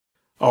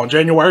On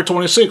January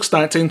 26,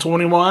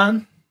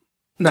 1921.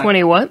 No,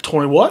 20 what?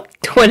 20 what?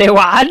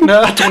 21?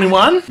 No,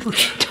 21?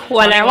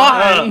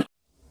 21.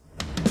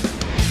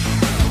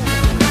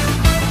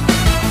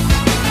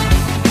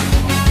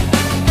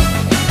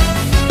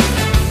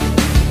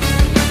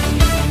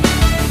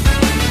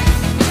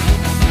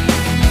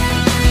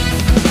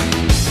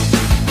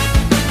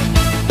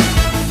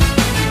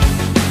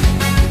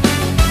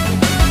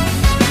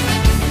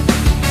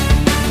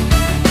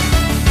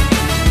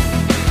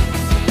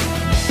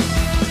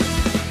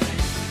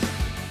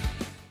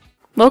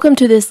 Welcome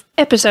to this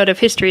episode of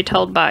History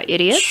Told by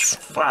Idiots.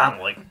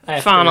 Finally.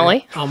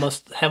 Finally.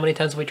 Almost, how many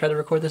times have we tried to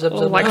record this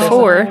episode? Like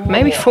four,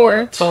 maybe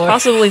four,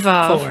 possibly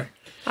five. Four.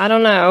 I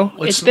don't know.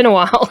 It's been a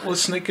while.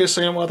 Let's sneak this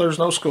in while there's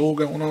no school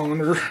going on.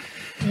 Or...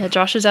 Yeah,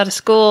 Josh is out of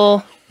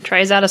school.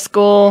 Trey's out of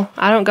school.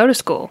 I don't go to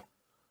school.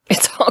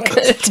 It's all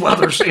good. While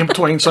there's in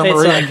between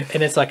summer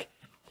It's like,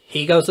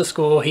 he goes to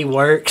school, he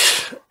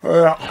works.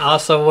 Yeah. I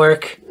also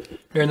work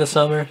during the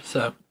summer,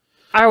 so...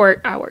 I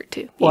work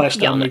too. Last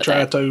Y'all time know we tried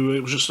that. to,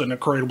 it was just an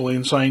incredibly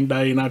insane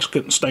day, and I just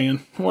couldn't stand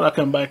when I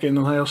come back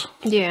into the house.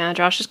 Yeah,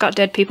 Josh has got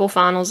Dead People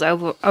Finals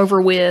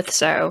over with,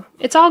 so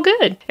it's all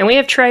good. And we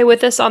have Trey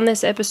with us on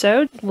this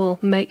episode. We'll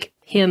make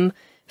him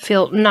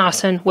feel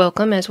nice and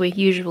welcome, as we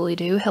usually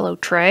do. Hello,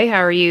 Trey.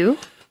 How are you?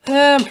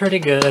 I'm pretty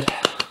good.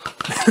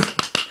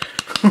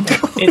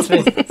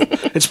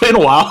 It's been a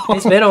while.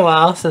 It's been a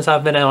while since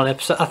I've been out on an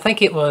episode. I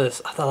think it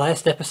was, the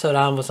last episode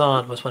I was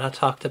on was when I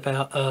talked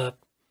about,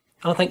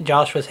 I don't think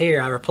Josh was here.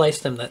 I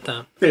replaced him that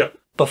time. Yeah.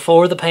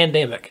 Before the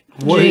pandemic.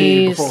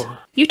 Way Jeez. before.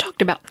 You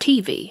talked about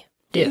TV,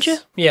 didn't you?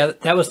 Yeah,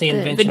 that was the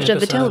invention of the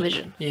episode.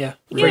 television. Yeah.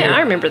 Yeah, I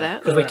remember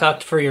that. Because we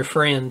talked for your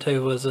friend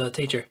who was a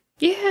teacher.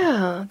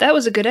 Yeah, that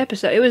was a good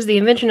episode. It was the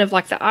invention of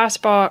like the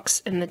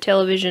icebox and the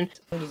television.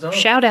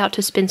 Shout out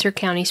to Spencer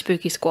County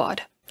Spooky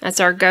Squad. That's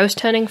our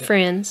ghost hunting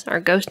friends, our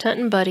ghost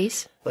hunting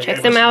buddies.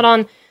 Check them out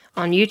on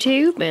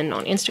YouTube and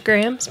on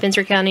Instagram,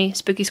 Spencer County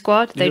Spooky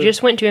Squad. They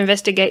just went to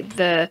investigate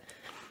the...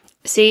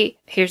 See,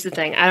 here's the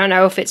thing. I don't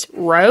know if it's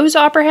Rose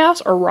Opera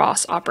House or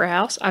Ross Opera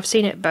House. I've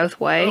seen it both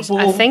ways.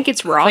 I think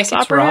it's Ross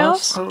Opera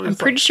House. I'm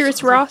pretty sure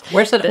it's Ross.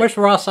 Where's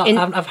Ross?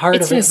 I've heard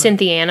of it. It's in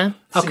Cynthiana.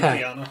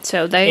 Okay.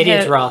 So It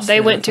is Ross, they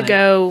then, went I to think.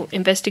 go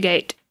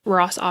investigate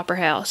Ross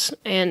Opera House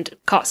and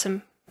caught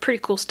some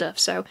pretty cool stuff.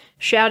 So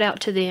shout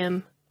out to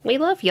them. We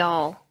love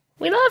y'all.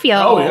 We love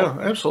y'all. Oh, yeah,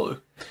 absolutely.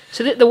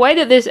 So the way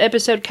that this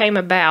episode came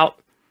about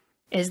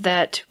is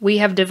that we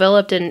have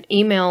developed an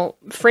email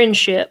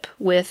friendship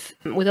with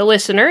a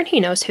listener, and he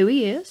knows who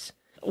he is.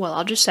 Well,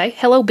 I'll just say,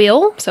 hello,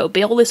 Bill. So,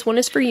 Bill, this one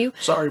is for you.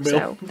 Sorry,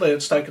 Bill, that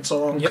it's taken so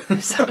long.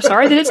 So,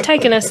 sorry that it's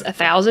taken us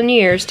 1,000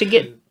 years to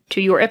get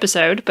to your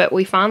episode, but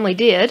we finally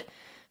did.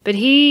 But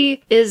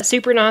he is a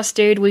super nice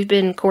dude. We've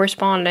been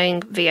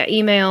corresponding via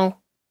email,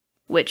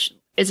 which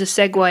is a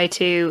segue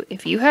to,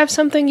 if you have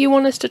something you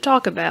want us to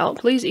talk about,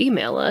 please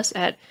email us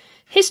at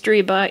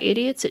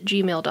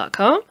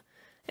historybyidiots@gmail.com.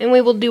 And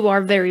we will do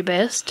our very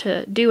best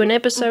to do an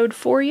episode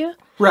for you.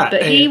 Right.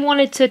 But he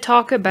wanted us to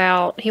talk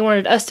about,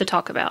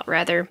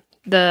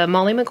 the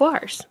Molly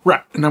Maguires.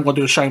 Right. And I'm going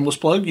to do a shameless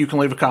plug. You can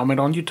leave a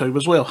comment on YouTube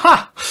as well.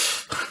 Ha!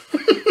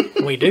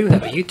 We do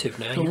have a YouTube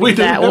now.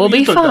 That will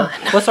be fun.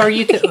 What's our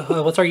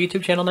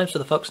YouTube channel name so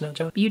the folks know,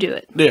 John? You do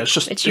it. Yeah, it's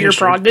just It's your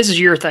history. This is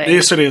your thing.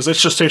 Yes, it is.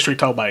 It's just history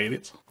told by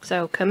idiots.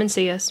 So come and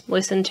see us.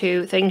 Listen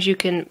to things you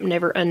can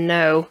never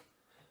unknow,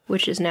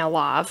 which is now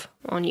live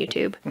on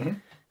YouTube. Mm-hmm.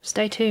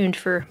 Stay tuned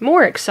for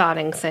more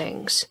exciting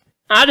things.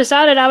 I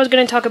decided I was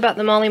going to talk about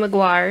the Molly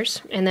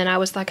Maguires, and then I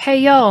was like, hey,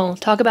 y'all,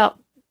 talk about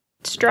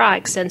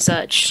strikes and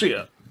such. See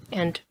ya.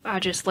 And I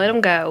just let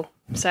them go.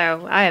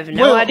 So I have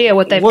no idea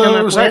what they've come up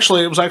with. It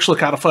was actually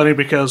kind of funny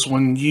because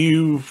when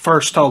you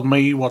first told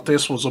me what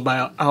this was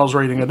about, I was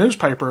reading a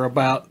newspaper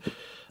about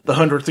the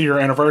 100th year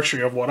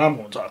anniversary of what I'm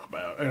going to talk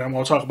about. And I'm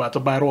going to talk about the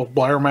Battle of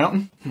Blair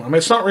Mountain. I mean,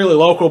 it's not really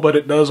local, but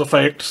it does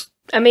affect...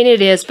 I mean,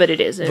 it is, but it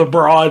isn't. The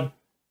broad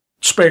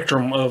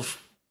spectrum of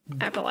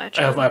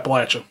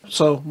Appalachia.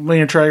 So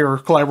me and Trey are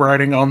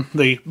collaborating on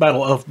the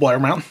Battle of Blair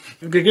Mountain.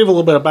 To give a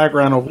little bit of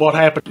background of what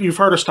happened, you've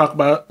heard us talk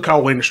about the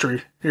coal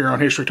industry here on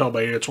History Told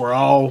by Idiots. We're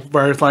all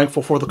very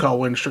thankful for the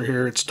coal industry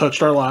here. It's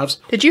touched our lives.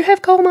 Did you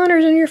have coal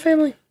miners in your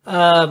family?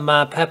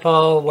 My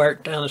papa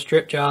worked on a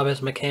strip job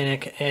as a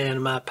mechanic,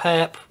 and my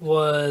pap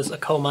was a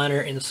coal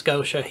miner in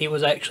Scotia. He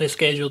was actually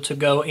scheduled to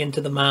go into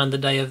the mine the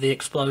day of the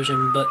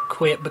explosion, but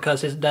quit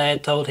because his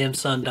dad told him,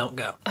 son, don't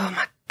go. Oh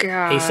my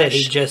gosh. He said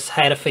he just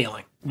had a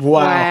feeling.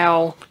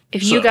 Wow.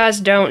 If you guys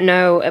don't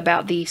know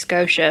about the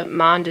Scotia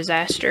mine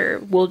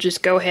disaster, we'll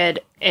just go ahead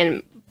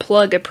and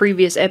plug a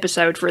previous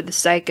episode for the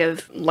sake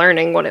of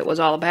learning what it was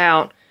all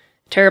about.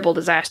 Terrible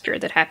disaster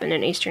that happened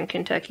in eastern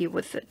Kentucky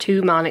with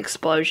 2 mine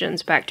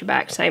explosions back to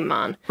back, same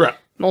mine. Right.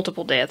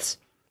 Multiple deaths.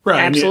 Right.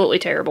 Absolutely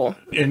terrible.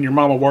 And your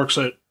mama works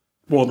at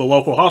one of the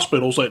local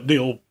hospitals that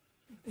deal...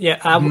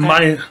 Yeah,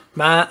 my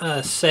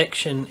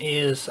section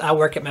is, I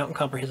work at Mountain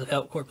Comprehensive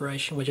Health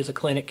Corporation, which is a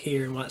clinic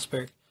here in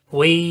Whitesburg.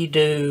 We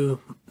do,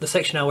 the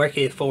section I work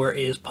here for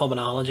is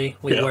pulmonology.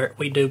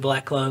 We do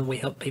black lung. We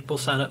help people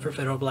sign up for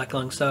federal black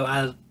lung. So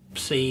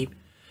see,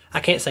 I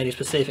can't say any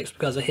specifics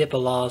because of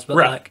HIPAA laws, but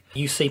Right. like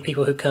you see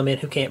people who come in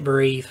who can't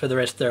breathe for the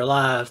rest of their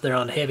lives. They're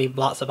on heavy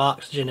blocks of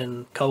oxygen,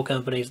 and coal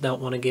companies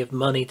don't want to give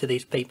money to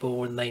these people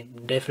when they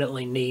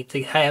definitely need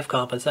to have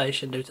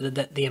compensation due to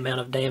the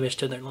amount of damage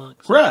to their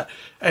lungs. Right.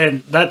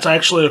 And that's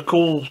actually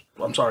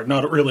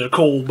not really a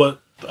cool,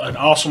 but an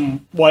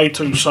awesome way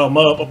to sum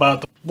up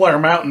about the Blair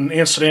Mountain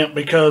incident,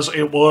 because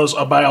it was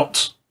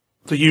about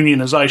the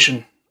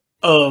unionization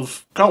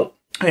of coal.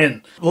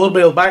 And a little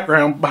bit of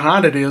background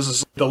behind it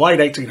is the late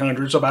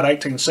 1800s, about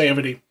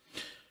 1870,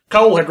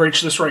 coal had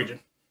reached this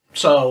region.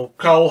 So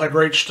coal had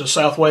reached the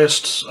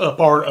southwest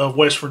part of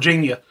West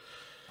Virginia.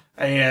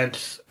 And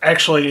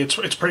actually,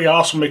 it's pretty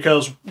awesome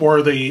because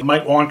where the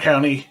Maguires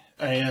County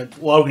and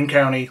Logan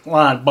County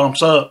line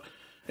bumps up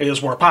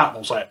is where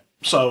Pikeville's at.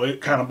 So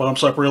it kind of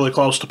bumps up really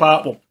close to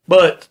Pikeville.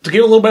 But to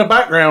give a little bit of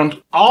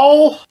background,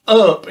 all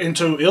up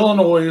into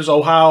Illinois,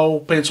 Ohio,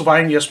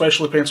 Pennsylvania,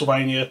 especially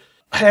Pennsylvania,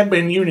 had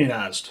been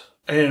unionized.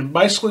 And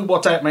basically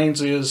what that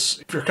means is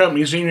if your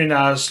company is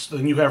unionized,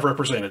 then you have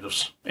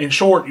representatives. In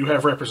short, you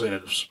have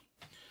representatives.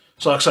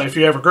 So like I say, if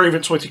you have a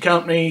grievance with your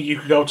company, you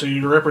could go to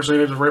your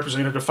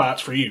representative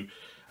fights for you.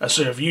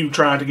 Instead of you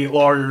trying to get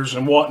lawyers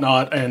and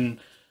whatnot and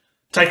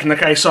taking the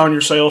case on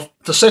yourself.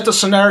 To set the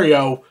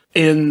scenario,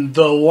 in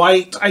the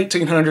late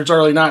 1800s,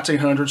 early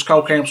 1900s,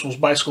 coal camps was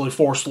basically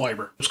forced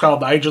labor. It was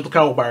called the Age of the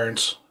Coal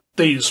Barons.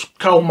 These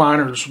coal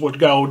miners would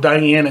go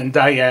day in and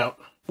day out,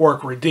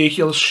 work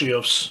ridiculous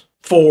shifts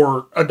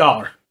for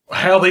 $1.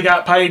 How they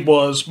got paid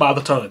was by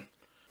the ton.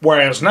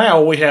 Whereas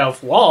now we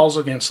have laws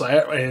against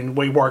that, and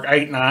we work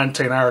 8, 9,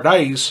 10-hour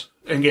days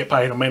and get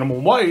paid a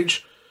minimum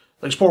wage.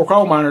 These poor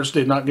coal miners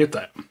did not get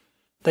that.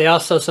 They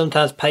also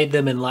sometimes paid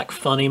them in like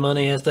funny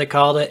money, as they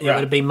called it. It Right.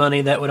 would be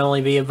money that would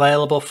only be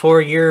available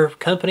for your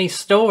company's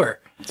store.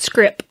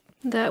 Scrip.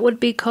 That would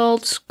be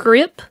called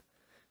scrip.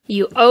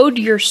 You owed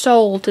your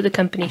soul to the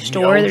company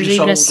store. owed There's your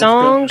even a soul to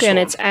the company song, and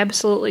store. it's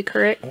absolutely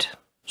correct.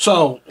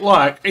 So,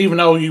 like, even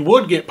though you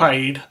would get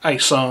paid a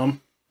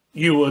sum,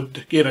 you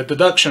would get a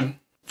deduction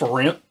for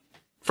rent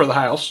for the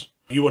house.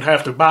 You would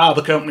have to buy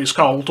the company's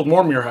coal to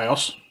warm your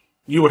house.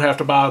 You would have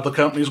to buy the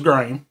company's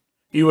grain.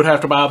 You would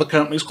have to buy the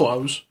company's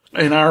clothes.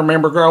 And I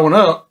remember growing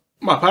up,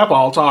 my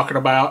papa talking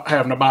about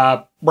having to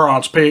buy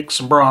bronze picks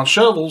and bronze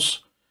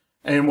shovels.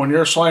 And when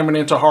you're slamming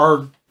into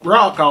hard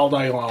rock all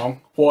day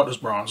long, what does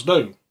bronze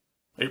do?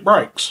 It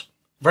breaks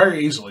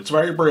very easily. It's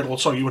very brittle,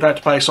 so you would have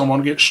to pay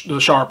someone to to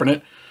sharpen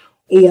it,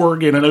 or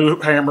get a new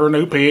hammer, a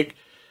new pick.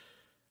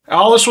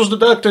 All this was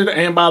deducted,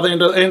 and by the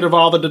end of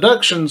all the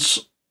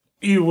deductions,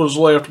 you was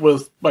left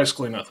with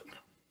basically nothing.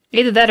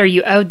 Either that or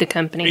you owed the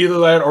company. Either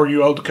that or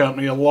you owed the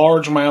company. A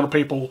large amount of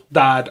people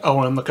died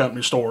owing the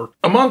company store.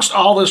 Amongst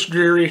all this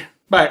dreary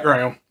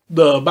background,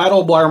 the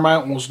Battle of Blair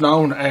Mountain was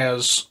known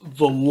as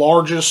the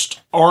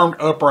largest armed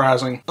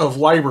uprising of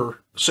labor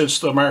since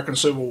the American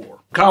Civil War.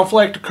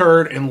 Conflict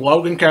occurred in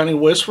Logan County,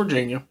 West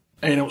Virginia,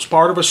 and it was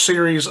part of a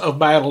series of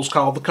battles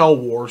called the Coal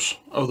Wars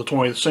of the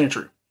 20th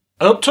century.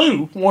 Up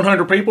to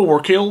 100 people were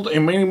killed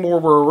and many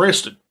more were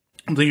arrested.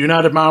 The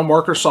United Mine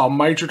Workers saw a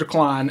major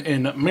decline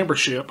in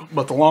membership,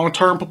 but the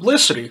long-term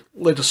publicity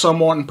led to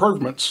somewhat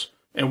improvements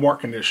in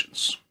work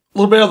conditions. A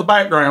little bit of the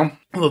background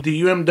of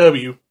the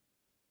UMW.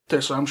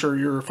 Tessa, I'm sure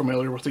you're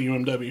familiar with the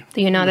UMW.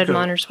 The United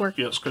Miners Work.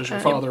 Yes, because your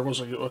father was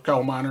a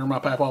coal miner, my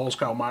papa was a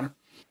coal miner.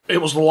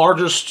 It was the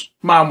largest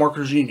mine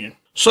workers union.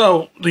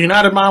 So, the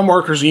United Mine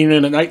Workers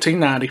Union in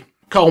 1890,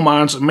 coal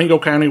mines in Mingo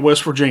County,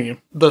 West Virginia,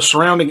 the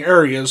surrounding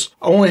areas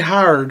only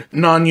hired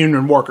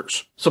non-union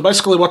workers. So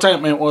basically what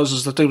that meant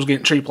was that they was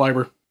getting cheap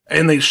labor.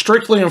 And they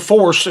strictly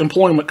enforced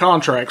employment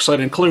contracts that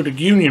included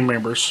union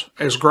members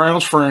as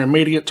grounds for an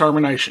immediate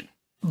termination.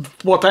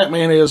 What that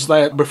meant is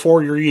that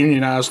before you're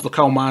unionized, the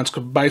coal mines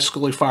could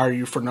basically fire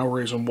you for no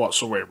reason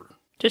whatsoever.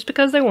 Just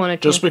because they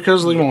wanted to. Just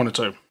because they wanted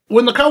to.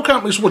 When the coal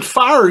companies would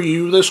fire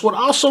you, this would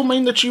also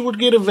mean that you would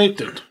get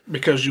evicted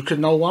because you could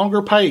no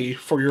longer pay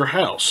for your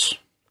house.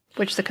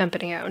 Which the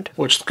company owned.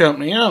 Which the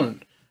company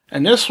owned.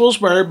 And this was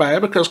very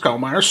bad because coal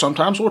miners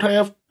sometimes would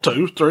have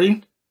 2,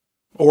 3,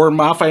 or in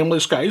my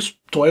family's case,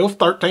 12,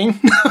 13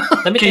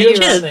 Let me tell you kids.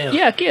 right now.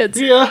 Yeah, kids.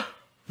 Yeah.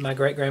 My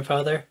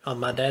great-grandfather, on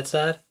my dad's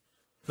side,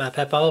 my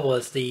papa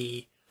was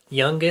the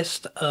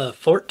youngest of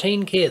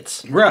 14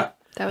 kids. Right.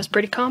 That was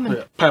pretty common.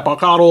 Yeah. Papa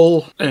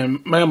Cottle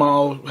and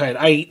Mama had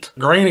 8.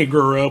 Granny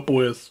grew up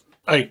with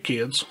 8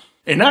 kids.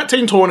 In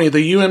 1920,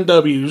 the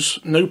UMW's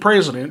new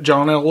president,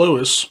 John L.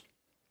 Lewis,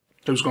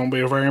 who's going to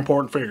be a very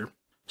important figure,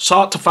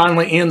 sought to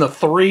finally end the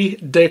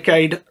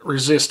 3-decade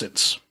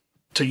resistance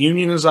to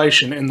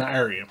unionization in the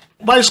area.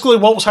 Basically,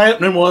 what was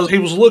happening was he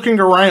was looking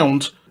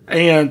around,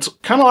 and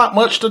kind of like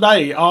much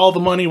today, all the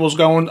money was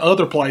going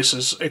other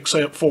places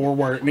except for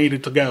where it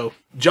needed to go.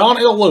 John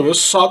L. Lewis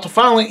sought to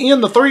finally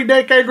end the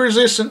 3-decade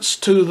resistance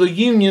to the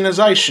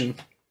unionization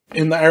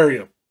in the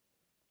area.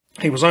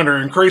 He was under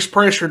increased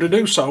pressure to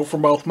do so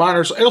from both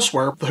miners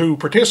elsewhere who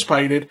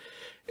participated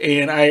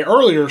in an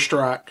earlier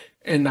strike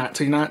in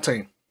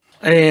 1919,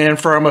 and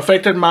from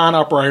affected mine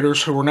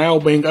operators who were now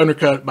being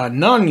undercut by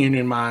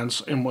non-union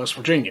mines in West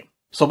Virginia.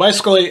 So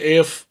basically,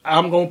 if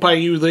I'm going to pay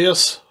you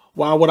this,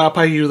 why would I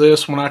pay you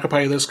this when I could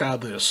pay this guy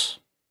this?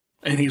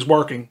 And he's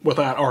working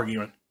without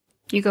arguing.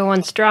 You go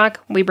on strike,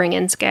 we bring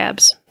in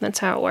scabs. That's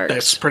how it works.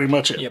 That's pretty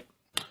much it. Yep.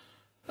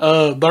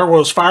 There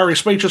was fiery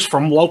speeches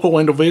from local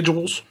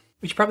individuals.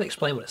 We should probably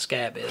explain what a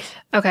scab is.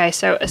 Okay,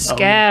 so a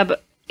scab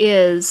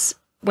is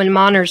when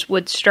miners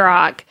would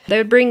strike. They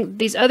would bring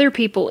these other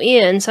people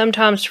in,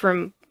 sometimes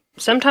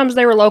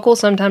they were local,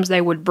 sometimes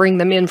they would bring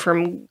them in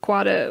from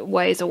quite a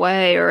ways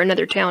away or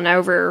another town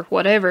over or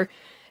whatever.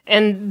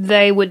 And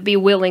they would be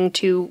willing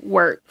to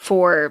work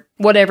for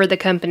whatever the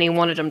company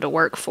wanted them to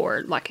work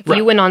for. Like if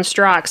you went on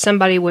strike,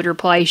 somebody would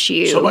replace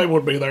you. Somebody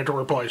would be there to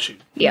replace you.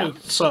 Yeah.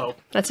 So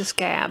that's a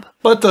scab.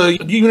 But the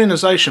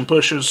unionization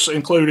pushes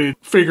included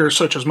figures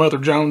such as Mother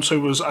Jones,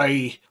 who was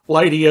a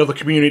lady of the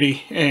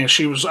community, and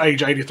she was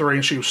age 83,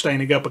 and she was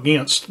standing up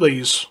against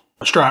these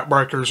strike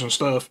breakers and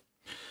stuff.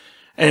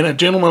 And a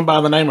gentleman by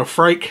the name of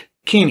Frank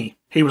Kinney.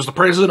 He was the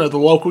president of the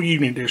local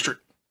union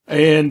district.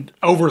 And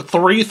over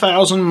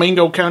 3,000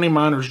 Mingo County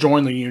miners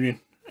joined the union,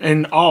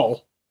 and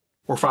all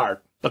were fired.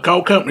 The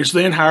coal companies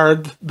then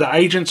hired the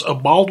agents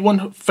of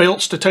Baldwin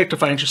Felts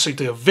Detective Agency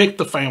to evict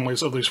the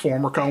families of these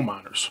former coal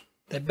miners.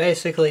 They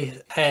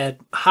basically had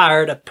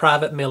hired a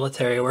private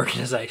military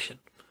organization.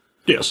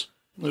 Yes.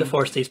 To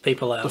force these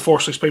people out. To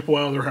force these people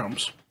out of their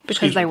homes.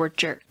 Because they were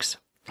jerks.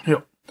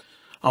 Yep.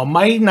 On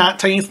May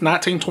 19th,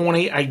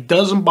 1920, a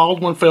dozen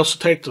Baldwin Felts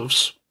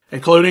detectives,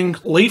 including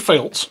Lee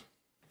Felts,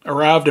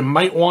 arrived in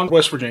Matewan,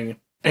 West Virginia,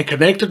 and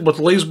connected with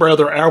Lee's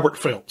brother, Albert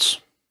Felts.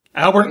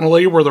 Albert and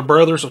Lee were the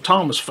brothers of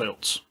Thomas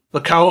Felts,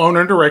 the co-owner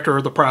and director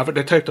of the private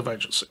detective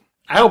agency.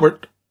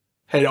 Albert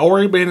had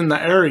already been in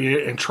the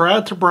area and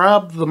tried to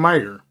bribe the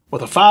mayor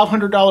with a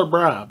 $500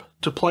 bribe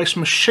to place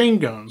machine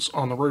guns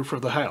on the roof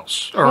of the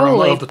house, or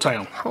of the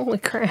town. Holy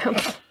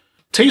crap.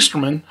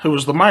 Teasterman, who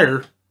was the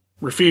mayor,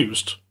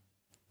 refused.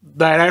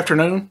 That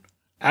afternoon,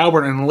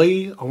 Albert and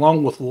Lee,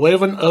 along with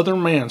 11 other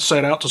men,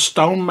 set out to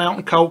Stone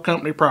Mountain Coal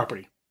Company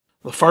property.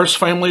 The first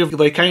family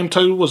they came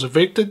to was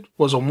evicted,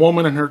 was a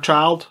woman and her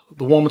child.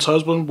 The woman's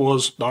husband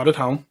was not at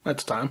home at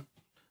the time.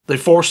 They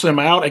forced them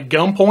out at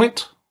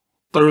gunpoint,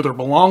 threw their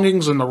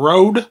belongings in the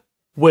road,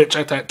 which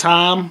at that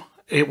time,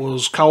 it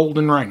was cold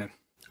and raining.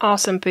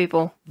 Awesome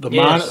people.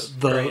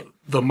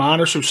 The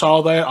miners who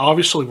saw that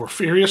obviously were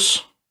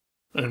furious,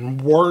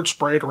 and word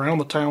spread around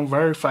the town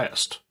very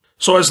fast.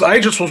 So as the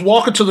agents was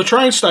walking to the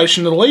train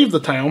station to leave the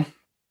town,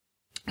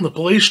 the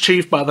police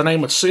chief by the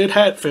name of Sid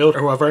Hatfield,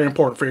 who was a very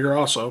important figure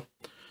also,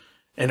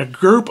 and a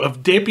group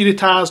of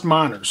deputized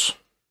miners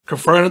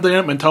confronted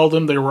them and told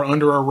them they were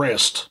under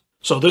arrest.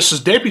 So this is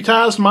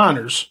deputized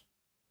miners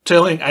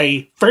telling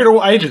a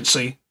federal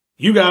agency,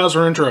 you guys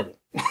are in trouble.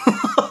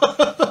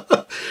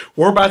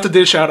 We're about to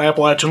dish out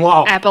Appalachian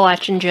law.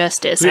 Appalachian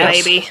justice,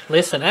 yes. Baby.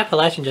 Listen,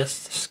 Appalachian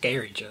justice is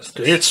scary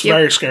justice. It's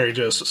very scary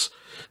justice.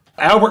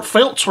 Albert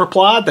Felts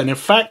replied that, in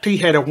fact, he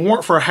had a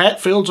warrant for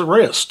Hatfield's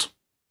arrest.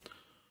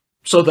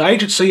 So the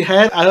agency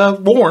had a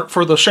warrant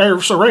for the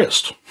sheriff's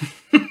arrest.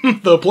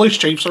 The police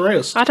chief's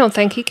arrest. I don't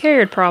think he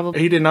cared,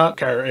 probably. He did not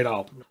care at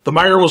all. The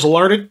mayor was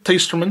alerted,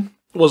 Teasterman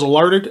was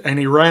alerted, and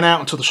he ran out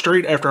into the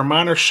street after a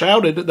miner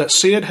shouted that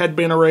Sid had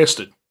been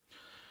arrested.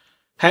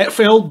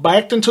 Hatfield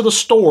backed into the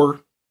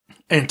store,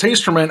 and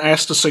Teasterman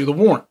asked to see the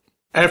warrant.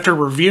 After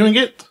reviewing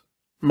it,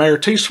 Mayor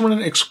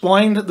Teasterman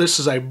explained that this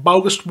is a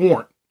bogus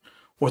warrant.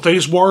 With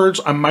these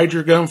words, a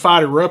major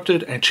gunfight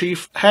erupted, and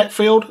Chief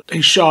Hatfield,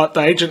 he shot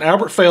the agent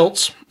Albert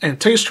Felts, and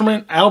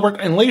Teasterman,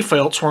 Albert, and Lee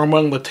Felts were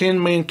among the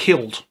 10 men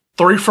killed.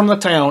 3 from the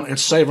town and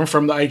 7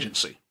 from the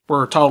agency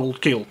were total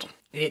killed.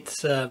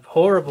 It's a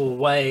horrible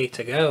way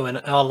to go,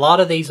 and a lot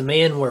of these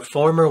men were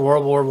former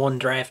World War I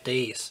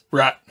draftees.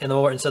 Right. In the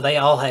war, and so they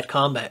all had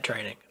combat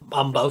training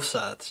on both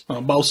sides.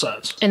 On both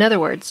sides. In other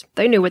words,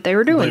 they knew what they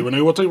were doing. They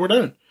knew what they were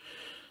doing.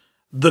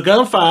 The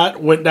gunfight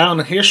went down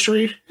in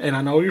history, and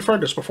I know you've heard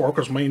this before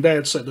because me and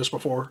Dad said this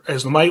before,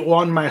 as the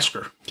Matewan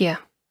Massacre. Yeah.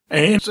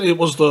 And it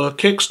was the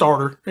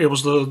Kickstarter. It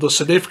was the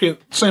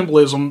significant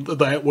symbolism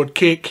that would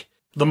kick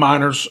the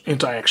miners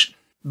into action.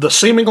 The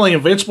seemingly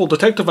invincible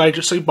detective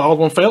agency,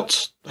 Baldwin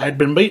Felts, had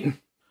been beaten.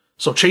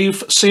 So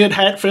Chief Sid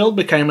Hatfield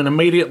became an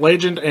immediate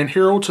legend and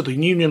hero to the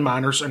Union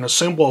miners and a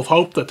symbol of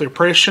hope that the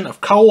oppression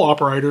of coal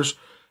operators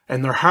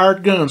and their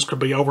hired guns could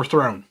be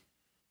overthrown.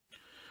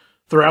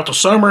 Throughout the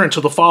summer into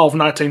the fall of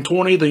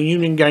 1920, the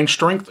Union gained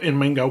strength in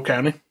Mingo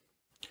County,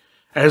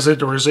 as did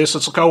the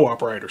resistance of coal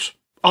operators.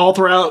 All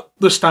throughout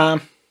this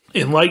time,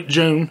 in late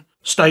June,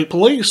 state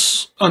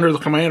police, under the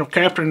command of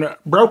Captain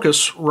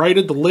Brocus,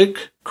 raided the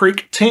Lick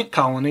Creek tent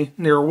colony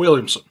near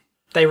Williamson.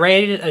 They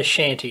raided a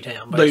shanty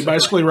town, basically. They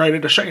basically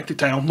raided a shanty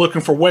town,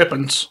 looking for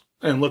weapons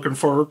and looking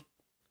for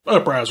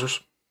uprisers.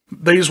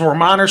 These were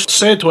miners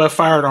said to have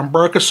fired on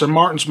Brocus and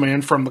Martin's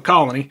men from the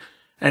colony,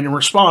 and in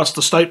response,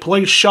 the state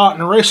police shot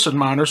and arrested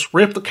miners,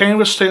 ripped the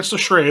canvas tents to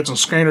shreds, and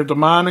scattered the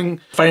mining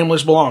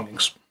family's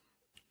belongings.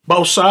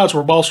 Both sides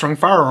were bolstering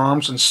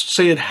firearms, and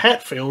Sid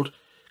Hatfield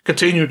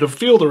continued to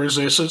fuel the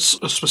resistance,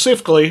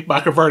 specifically by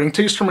converting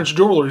Teasterman's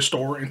jewelry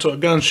store into a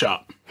gun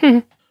shop.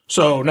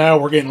 So now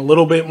we're getting a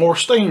little bit more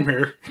steam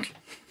here.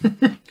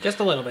 Just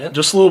a little bit.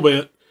 Just a little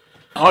bit.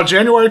 On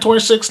January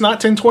 26,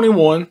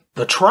 1921,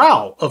 the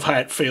trial of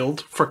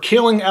Hatfield for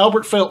killing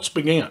Albert Phelps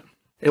began.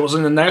 It was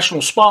in the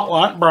national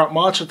spotlight and brought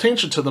much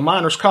attention to the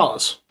miners'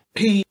 cause.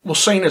 He was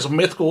seen as a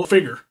mythical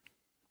figure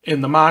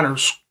in the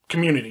miners'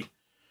 community.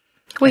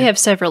 We have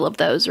several of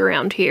those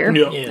around here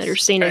Yes. that are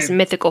seen as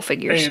mythical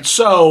figures. And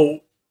so,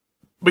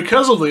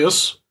 because of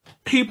this,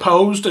 he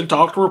posed and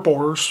talked to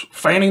reporters,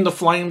 fanning the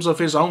flames of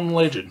his own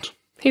legend.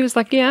 He was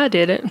like, yeah, I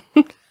did it.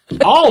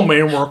 All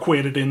men were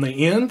acquitted in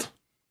the end,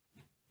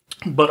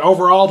 but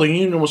overall the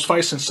Union was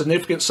facing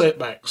significant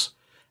setbacks.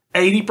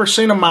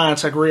 80% of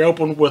mines had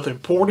reopened with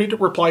imported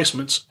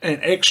replacements and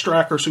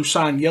ex-strikers who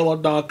signed yellow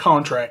dog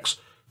contracts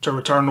to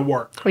return to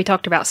work. We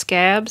talked about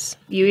scabs.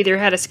 You either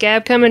had a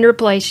scab come and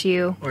replace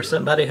you. Or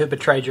somebody who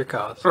betrayed your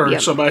cause. Or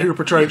Yep. somebody who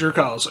betrayed your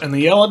cause. And the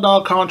yellow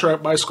dog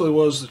contract basically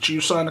was that you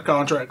signed a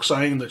contract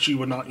saying that you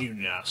would not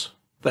unionize.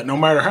 That no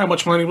matter how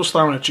much money was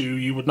thrown at you,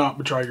 you would not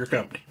betray your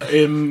company.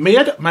 In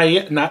mid-May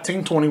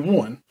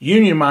 1921,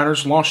 Union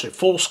miners launched a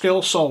full-scale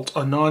assault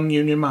on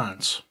non-Union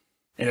mines.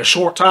 In a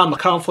short time, the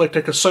conflict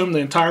had consumed the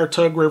entire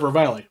Tug River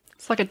Valley.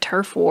 It's like a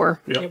turf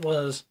war. Yep. It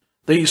was.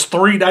 These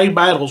 3-day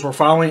battles were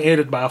finally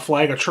ended by a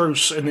flag of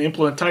truce and the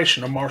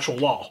implementation of martial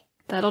law.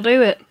 That'll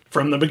do it.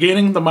 From the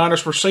beginning, the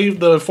miners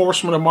perceived the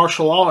enforcement of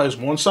martial law as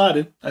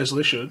one-sided, as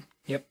they should.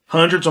 Yep.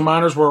 Hundreds of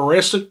miners were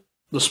arrested.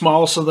 The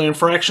smallest of the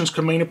infractions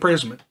could mean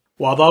imprisonment,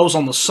 while those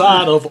on the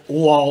side of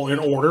law and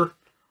order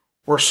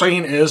were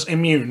seen as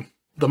immune.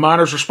 The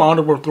miners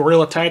responded with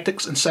guerrilla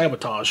tactics and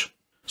sabotage.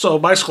 So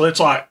basically, it's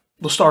like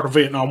the start of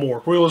Vietnam War.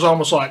 It was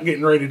almost like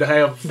getting ready to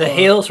have... The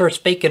hills were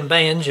speaking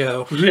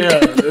banjo. Yeah,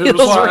 it Those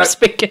was were like...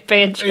 speaking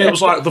banjo. It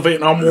was like the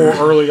Vietnam War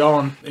early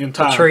on in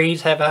time.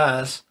 Trees have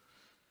eyes.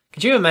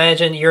 Could you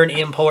imagine you're an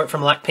import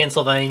from like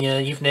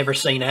Pennsylvania, you've never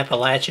seen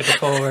Appalachia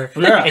before,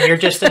 Yeah. and you're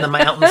just in the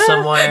mountains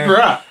somewhere,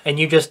 Right. and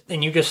you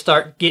just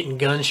start getting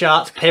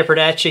gunshots peppered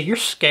at you, you're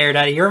scared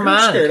out of your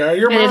mind. Scared out of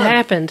your And mind. it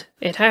happened.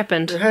 It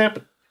happened. It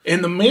happened.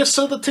 In the midst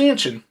of the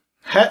tension,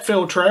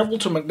 Hatfield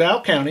traveled to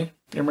McDowell County,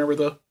 you remember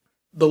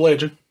the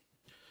legend,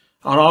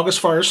 on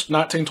August 1st,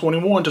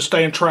 1921, to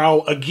stand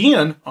trial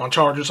again on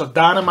charges of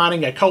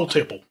dynamiting a coal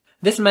tipple.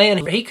 This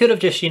man, he could have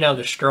just,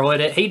 destroyed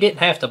it. He didn't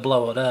have to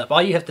blow it up.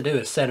 All you have to do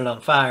is set it on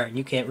fire, and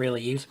you can't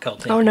really use a coal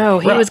tin. Oh no,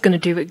 he Right. was going to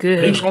do it He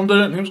was good. going to do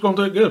it, and he was going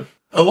to do it good.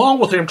 Along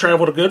with him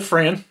traveled a good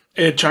friend,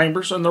 Ed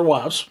Chambers, and their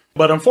wives.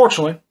 But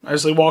unfortunately,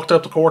 as they walked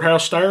up the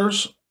courthouse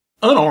stairs,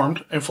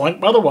 unarmed and flanked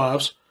by their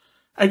wives,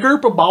 a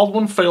group of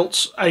Baldwin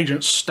Felts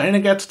agents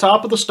standing at the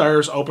top of the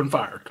stairs opened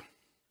fire.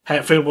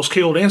 Hatfield was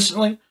killed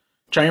instantly.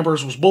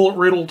 Chambers was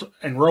bullet-riddled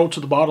and rolled to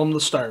the bottom of the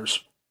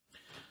stairs.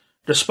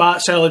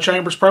 Despite Sally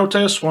Chambers'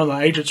 protests, one of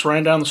the agents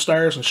ran down the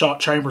stairs and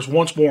shot Chambers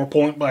once more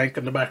point blank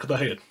in the back of the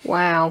head.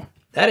 Wow.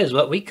 That is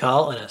what we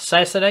call an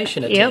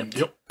assassination attempt.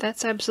 Yep.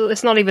 That's absolutely,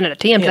 it's not even an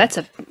attempt. Yeah. That's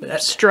a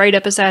straight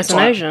up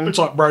assassination. It's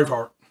like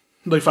Braveheart.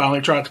 They finally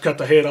tried to cut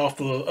the head off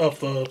the Off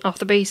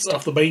the beast.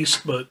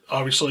 beast, but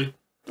obviously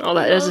All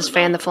that does is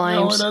fan the all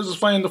flames. it does is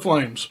fan the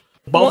flames.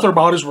 Both their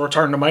bodies were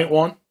returned to Mate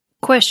 1.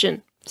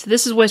 Question. So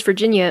this is West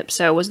Virginia,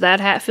 so was that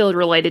Hatfield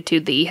related to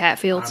the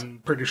Hatfields? I'm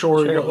pretty sure,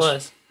 Sure he it was.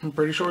 was. I'm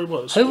pretty sure he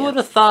was. Who would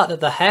have thought that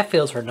the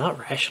Hatfields were not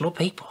rational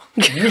people?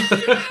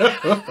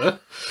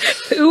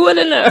 Who would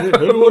have known?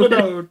 Who would have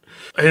known?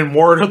 And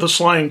word of the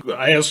slang,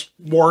 as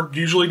word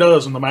usually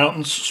does in the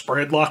mountains,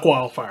 spread like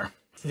wildfire.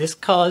 This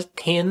caused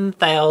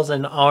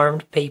 10,000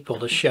 armed people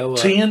to show up.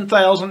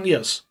 10,000,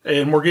 yes.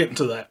 And we're getting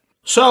to that.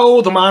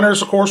 So, the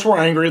miners, of course, were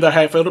angry that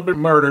Hatfield had been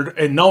murdered,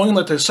 and knowing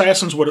that the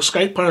assassins would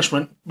escape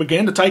punishment,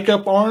 began to take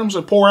up arms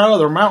and pour out of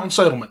their mountain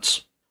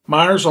settlements.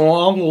 Miners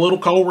along the Little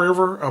Coal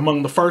River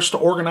among the first to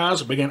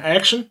organize and begin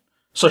action,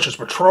 such as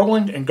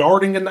patrolling and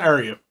guarding in the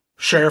area.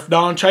 Sheriff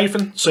Don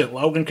Chafin sent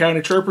Logan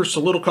County troopers to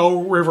Little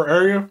Coal River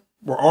area,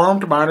 where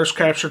armed miners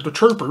captured the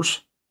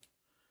troopers,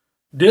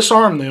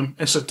 disarmed them,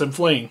 and sent them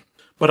fleeing.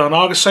 But on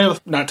August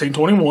 7th,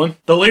 1921,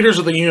 the leaders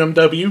of the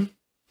UMW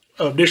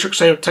of District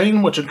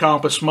 17, which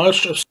encompassed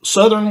much of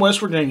southern West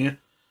Virginia,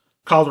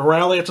 called a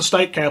rally at the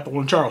state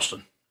capitol in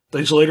Charleston.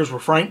 These leaders were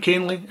Frank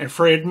Kinley and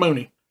Fred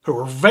Mooney, who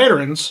were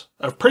veterans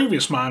of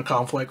previous mine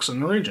conflicts in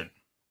the region.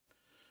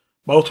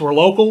 Both were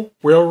local,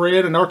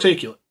 well-read, and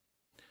articulate.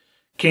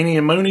 Kinley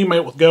and Mooney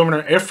met with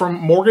Governor Ephraim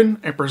Morgan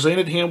and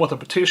presented him with a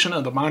petition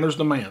of the miners'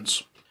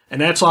 demands. And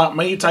that's like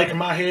me taking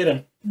my head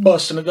and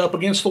busting it up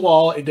against the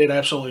wall. It did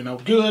absolutely no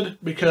good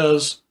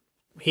because...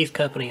 He's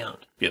company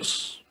owned.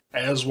 Yes.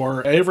 As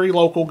were every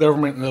local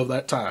government of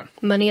that time.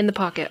 Money in the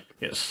pocket.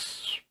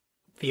 Yes.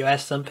 If you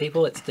ask some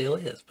people, it still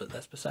is, but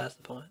that's besides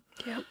the point.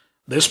 Yep.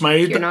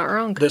 You're not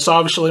wrong. This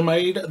obviously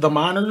made the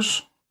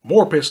miners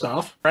more pissed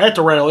off. At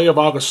the rally of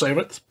August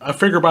 7th, a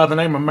figure by the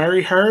name of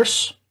Mary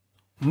Harris,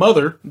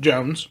 Mother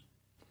Jones,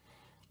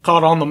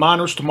 called on the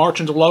miners to march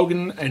into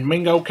Logan and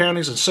Mingo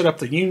counties and set up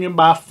the Union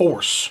by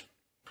force.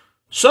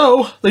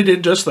 So, they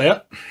did just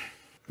that.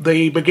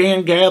 They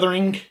began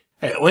gathering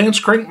at Lynn's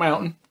Creek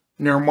Mountain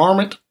near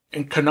Marmot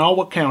in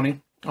Kanawha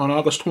County on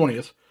August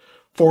 20th,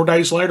 4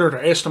 days later,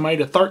 an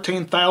estimated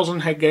 13,000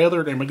 had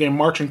gathered and began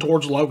marching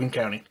towards Logan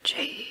County.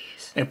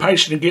 Jeez.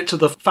 Impatient to get to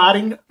the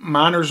fighting,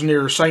 miners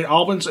near St.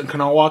 Albans and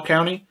Kanawha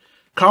County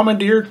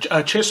commandeered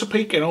a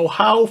Chesapeake and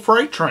Ohio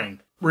freight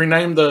train,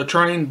 renamed the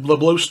train the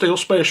Blue Steel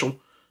Special,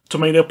 to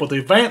meet up with the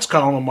advance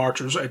column of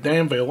marchers at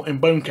Danville in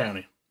Boone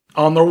County.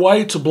 On their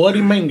way to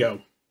Bloody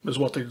Mingo is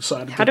what they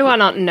decided How do I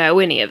not know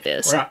any of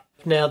this? Right.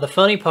 Now, the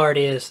funny part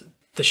is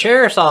the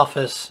sheriff's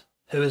office,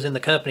 who was in the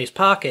company's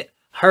pocket,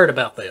 heard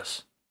about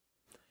this.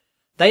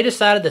 They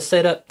decided to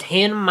set up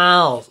 10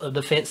 miles of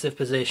defensive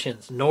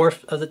positions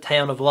north of the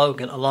town of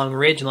Logan along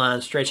ridge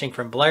lines stretching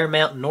from Blair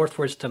Mountain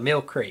northwards to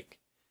Mill Creek.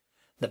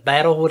 The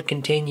battle would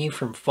continue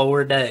from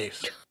 4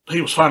 days.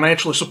 He was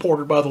financially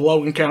supported by the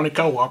Logan County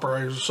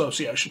Co-operators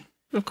Association,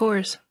 Of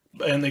course.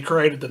 and they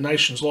created the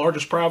nation's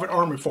largest private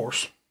army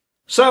force.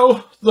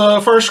 So, the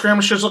first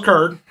skirmishes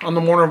occurred on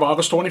the morning of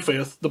August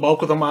 25th. The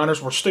bulk of the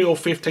miners were still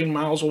 15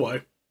 miles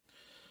away.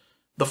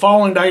 The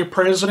following day,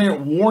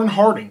 President Warren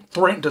Harding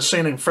threatened to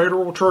send in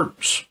federal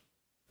troops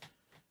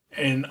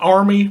and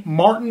Army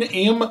Martin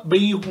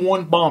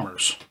MB-1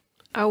 bombers.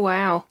 Oh,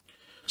 wow.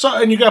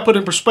 So, and you got to put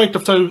in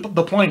perspective, too,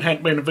 the plane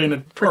hadn't been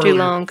invented For too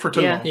long. For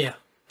too long. Yeah.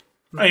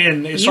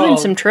 And it's You all, in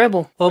some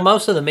trouble. Well,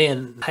 most of the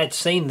men had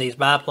seen these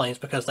biplanes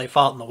because they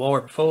fought in the war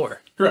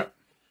before. Right.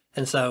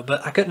 And so,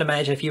 but I couldn't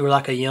imagine if you were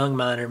like a young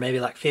miner, maybe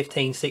like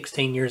 15,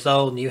 16 years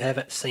old, and you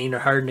haven't seen or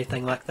heard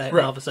anything like that, Right.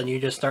 and all of a sudden you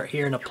just start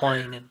hearing a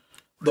plane. And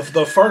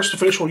The first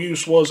official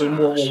use was in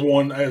World War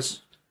One,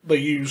 as they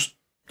used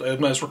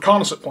them as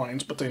reconnaissance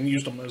planes, but then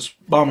used them as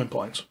bombing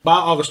planes. By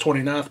August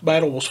 29th,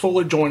 battle was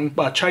fully joined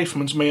by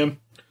Chafeman's men.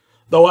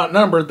 Though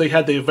outnumbered, they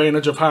had the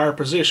advantage of higher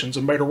positions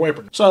and better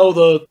weaponry. So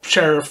the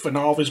sheriff and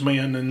all of his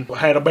men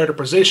had a better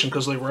position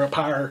because they were up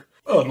higher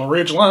on the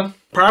ridge line.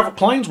 Private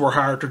planes were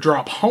hired to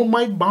drop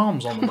homemade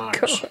bombs on the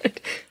miners.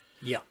 God.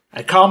 yeah.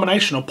 A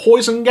combination of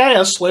poison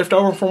gas left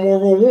over from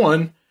World War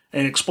One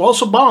and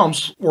explosive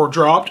bombs were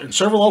dropped in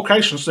several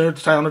locations near the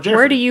town of Jeffrey.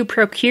 Where do you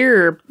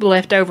procure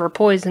leftover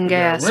poison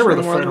gas remember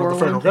from the World federal, War the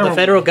federal One? The government.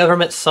 federal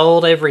government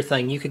sold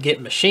everything. You could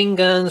get machine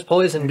guns,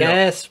 poison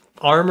gas,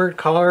 armored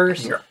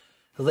cars. Yeah.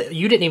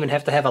 You didn't even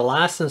have to have a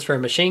license for a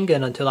machine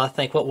gun until I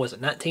think, what was it,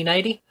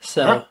 1980?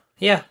 So, Right.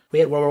 yeah, we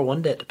had World War I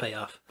debt to pay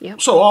off.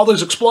 So all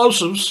these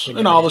explosives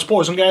and all this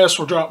poison gas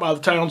were dropped by the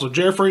towns of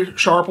Jeffrey,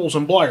 Sharples,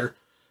 and Blair.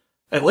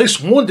 At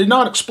least one did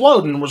not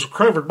explode and was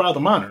recovered by the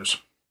miners.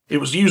 It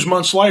was used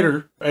months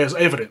later as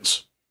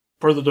evidence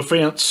for the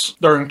defense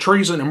during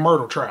treason and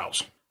murder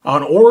trials.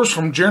 On orders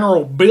from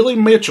General Billy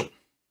Mitchell,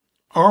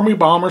 Army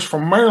bombers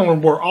from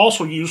Maryland were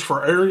also used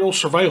for aerial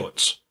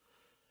surveillance.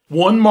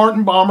 One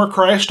Martin bomber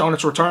crashed on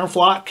its return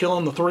flight,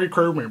 killing the 3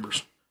 crew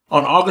members.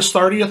 On August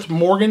 30th,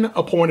 Morgan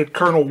appointed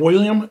Colonel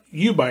William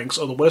Eubanks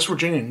of the West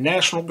Virginia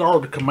National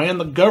Guard to command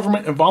the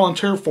government and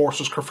volunteer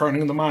forces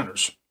confronting the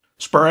miners.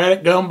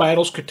 Sporadic gun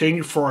battles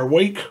continued for a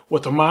week,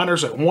 with the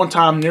miners at one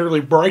time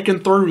nearly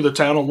breaking through the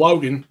town of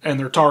Logan and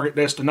their target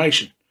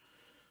destination.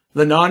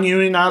 The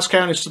non-unionized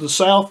counties to the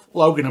south,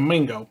 Logan and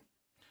Mingo.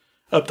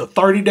 Up to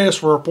 30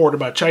 deaths were reported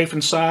by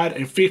Chafin's side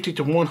and 50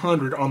 to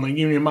 100 on the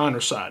Union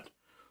miners' side,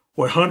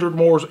 with 100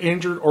 more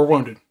injured or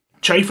wounded.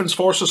 Chafin's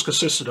forces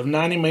consisted of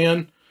 90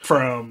 men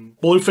from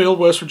Bluefield,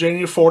 West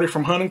Virginia, 40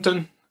 from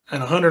Huntington, and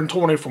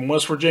 120 from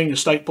West Virginia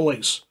State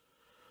Police.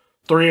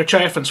 3 of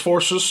Chaffin's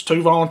forces,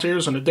 2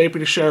 volunteers, and a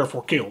deputy sheriff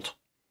were killed.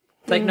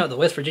 Take note, the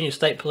West Virginia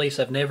State Police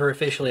have never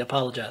officially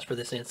apologized for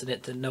this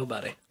incident to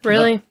nobody.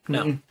 Really?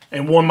 No.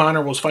 And 1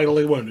 miner was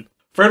fatally wounded.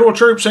 Federal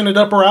troops ended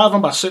up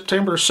arriving by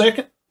September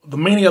 2nd.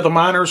 Many of the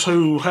miners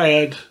who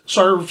had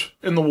served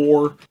in the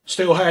war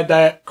still had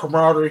that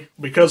camaraderie.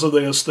 Because of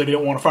this, they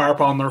didn't want to fire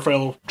upon their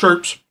fellow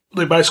troops.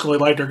 They basically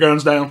laid their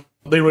guns down.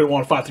 They didn't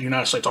want to fight the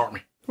United States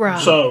Army. Right.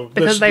 So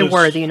because they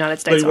were the United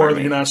States Army. They were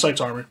the United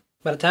States Army.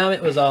 By the time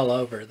it was all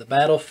over, the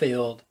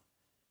battlefield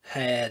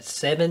had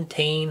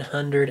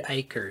 1,700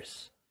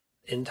 acres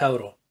in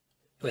total,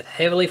 with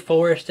heavily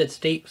forested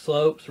steep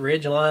slopes,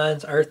 ridge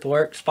lines,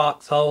 earthworks,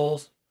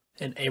 foxholes,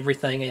 and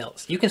everything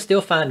else. You can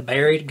still find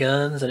buried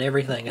guns and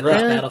everything at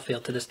this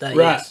battlefield to this day.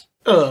 Right.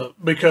 Yes.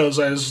 Because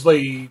as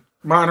the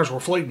miners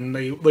were fleeing,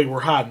 they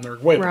were hiding their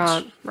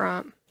weapons.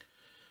 Right.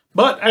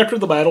 But after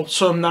the battle,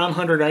 some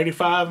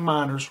 985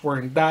 miners were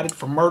indicted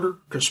for murder,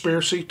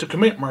 conspiracy to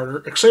commit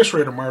murder,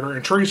 accessory to murder,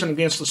 and treason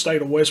against the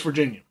state of West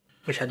Virginia.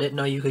 Which I didn't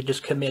know you could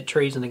just commit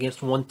treason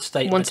against one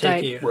state in One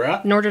particular. state.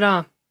 Right? Nor did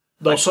I.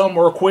 Though some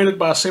were acquitted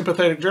by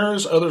sympathetic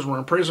juries, others were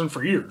in prison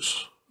for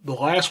years. The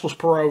last was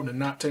paroled in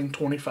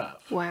 1925.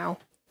 Wow.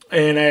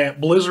 And at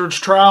Blizzard's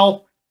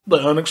trial, the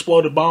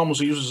unexploded bomb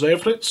was used as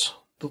evidence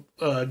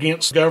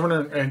against the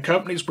governor and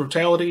company's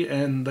brutality,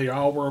 and they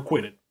all were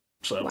acquitted.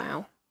 So,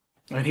 Wow.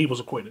 and he was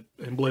acquitted,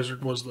 and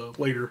Blizzard was the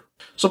leader.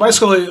 So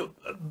basically,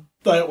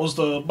 that was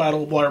the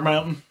Battle of Blair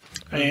Mountain,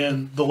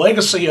 and the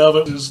legacy of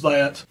it is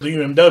that the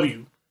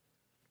UMW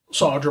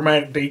saw a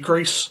dramatic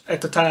decrease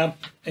at the time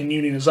in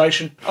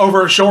unionization.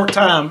 Over a short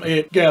time,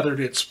 it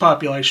gathered its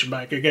population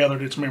back, it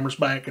gathered its members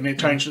back, and it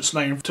changed its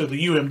name to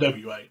the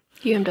UMWA.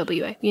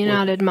 UMWA,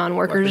 United Mine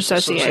Workers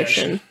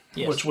Association.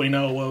 Yes. which we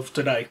know of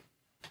today.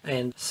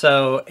 And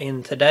so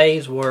in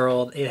today's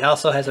world, it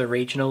also has a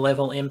regional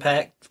level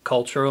impact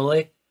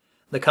culturally.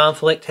 The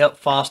conflict helped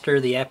foster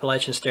the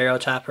Appalachian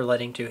stereotype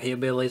relating to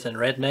hillbillies and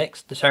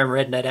rednecks. The term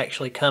redneck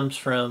actually comes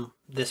from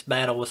this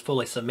battle was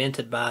fully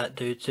cemented by it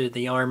due to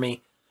the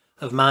army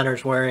of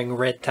miners wearing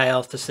red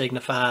towels to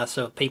signify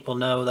so people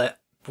know that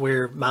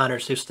we're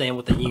miners who stand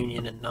with the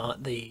Union and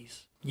not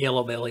these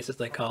yellow bellies, as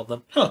they call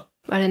them. Huh.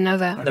 I didn't know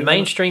that. The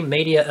mainstream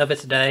media of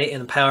its day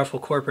and the powerful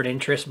corporate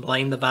interests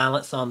blamed the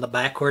violence on the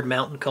backward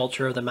mountain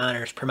culture of the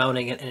miners,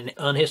 promoting an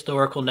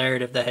unhistorical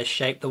narrative that has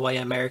shaped the way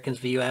Americans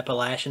view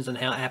Appalachians and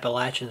how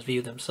Appalachians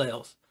view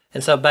themselves.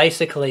 And so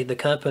basically the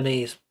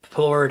companies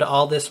poured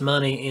all this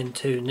money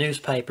into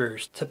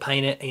newspapers to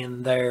paint it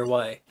in their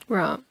way.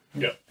 Right.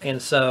 Yeah.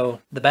 And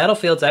so the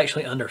battlefield's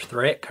actually under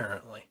threat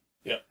currently.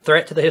 Yeah.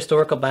 Threat to the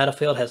historical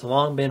battlefield has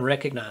long been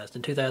recognized.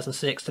 In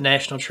 2006, the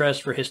National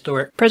Trust for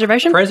Historic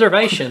Preservation?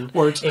 Preservation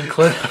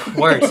include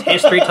words.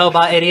 History told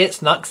by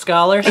idiots, not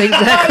scholars.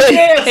 Exactly.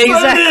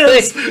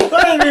 Exactly.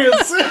 That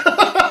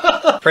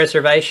is.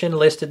 Preservation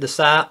listed the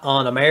site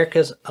on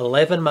America's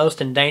 11 most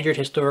endangered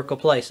historical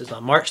places.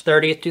 On March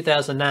 30th,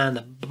 2009,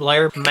 the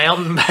Blair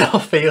Mountain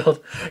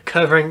Battlefield,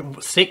 covering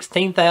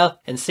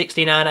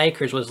 16,069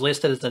 acres, was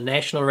listed as the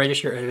National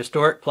Register of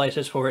Historic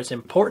Places for its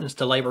importance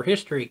to labor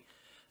history,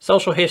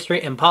 social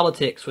history, and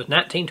politics, with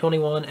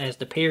 1921 as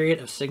the period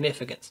of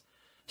significance.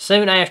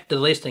 Soon after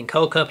the listing,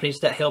 coal companies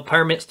that held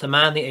permits to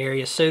mine the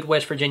area sued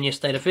West Virginia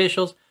state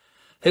officials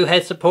who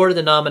had supported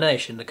the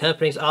nomination. The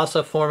companies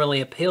also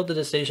formally appealed the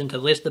decision to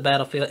list the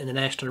battlefield in the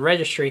National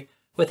Registry.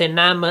 Within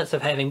 9 months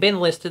of having been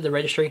listed,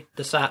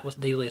 the site was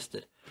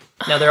delisted.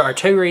 Now, there are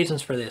two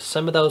reasons for this.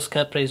 Some of those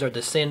companies are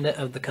descendant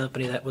of the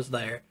company that was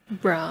there.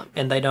 Right.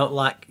 And they don't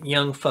like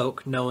young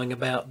folk knowing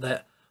about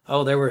that.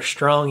 Oh, there were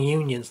strong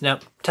unions. Now,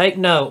 take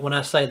note when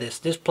I say this.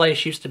 This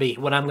place used to be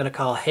what I'm going to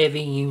call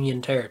heavy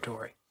union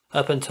territory.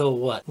 Up until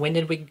what? When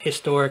did we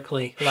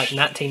historically, like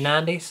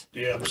 1990s?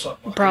 Yeah,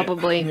 something like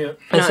Probably. that.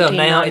 And so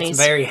now 1990s. it's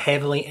a very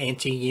heavily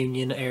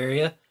anti-union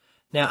area.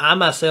 Now, I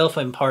myself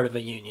am part of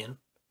a union.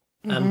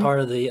 I'm part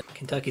of the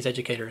Kentucky's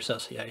Educator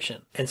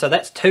Association. And so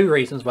that's two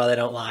reasons why they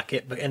don't like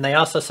it. And they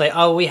also say,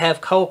 oh, we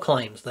have coal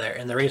claims there.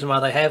 And the reason why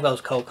they have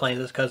those coal claims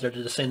is because they're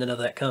the descendant of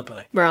that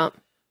company. Right.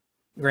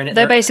 Granted,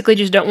 They basically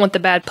just don't want the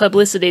bad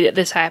publicity that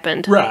this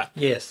happened. Right.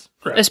 Yes.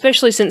 Right.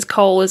 Especially since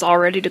coal is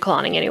already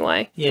declining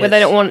anyway. Yes. But they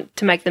don't want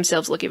to make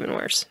themselves look even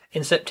worse.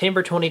 In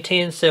September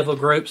 2010, several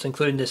groups,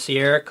 including the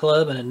Sierra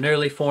Club and a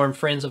newly formed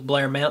Friends of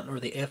Blair Mountain, or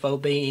the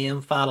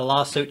FOBM, filed a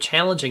lawsuit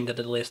challenging the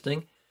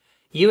delisting.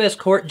 U.S.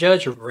 Court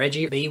Judge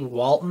Reggie B.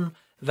 Walton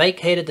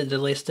vacated the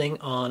delisting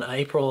on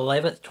April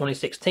 11,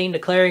 2016,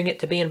 declaring it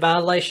to be in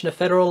violation of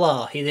federal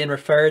law. He then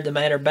referred the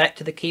matter back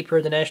to the keeper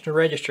of the National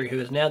Registry, who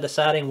is now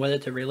deciding whether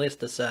to relist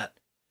the site.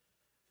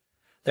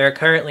 There are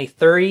currently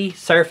 3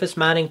 surface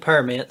mining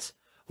permits,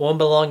 one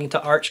belonging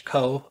to Arch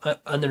Coal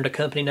under the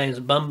company names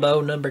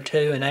Bumbo No.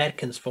 2 and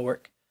Adkins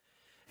Fork,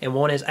 and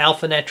one is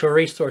Alpha Natural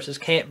Resources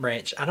Camp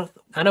Branch.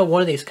 I know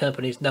one of these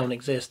companies don't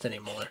exist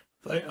anymore.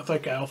 I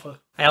think Alpha.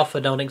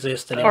 Alpha don't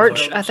exist anymore.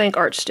 I think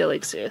Arch still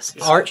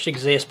exists. Arch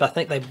exists, but I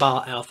think they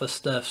bought Alpha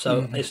stuff,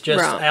 so it's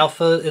just Right.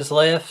 Alpha is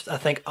left.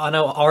 I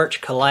know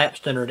Arch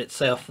collapsed under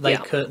itself. They Yeah.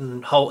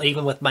 couldn't hold,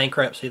 even with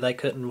bankruptcy, they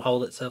couldn't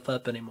hold itself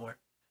up anymore.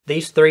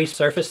 These 3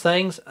 surface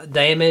things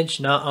damage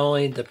not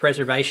only the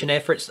preservation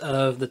efforts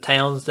of the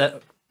towns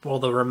the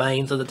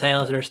remains of the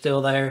towns that are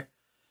still there,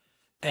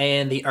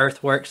 and the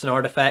earthworks and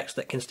artifacts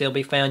that can still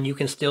be found. You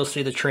can still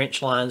see the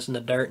trench lines and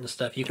the dirt and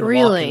stuff. You can walk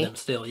Really? in them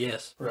still,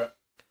 yes. Right.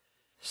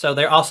 So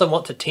they also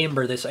want to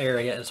timber this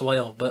area as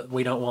well, but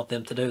we don't want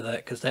them to do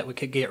that because we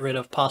could get rid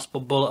of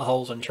possible bullet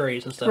holes in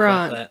trees and stuff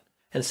Right. like that.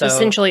 And so,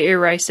 Essentially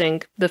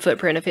erasing the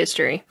footprint of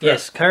history.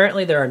 yes,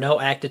 currently there are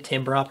no active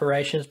timber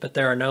operations, but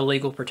there are no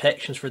legal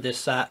protections for this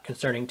site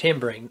concerning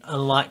timbering,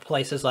 unlike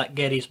places like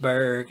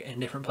Gettysburg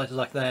and different places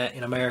like that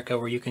in America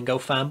where you can go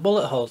find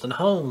bullet holes and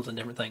homes and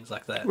different things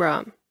like that.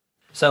 Right.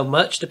 So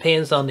much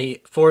depends on the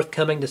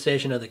forthcoming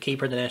decision of the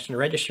keeper of the National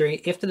Registry.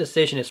 If the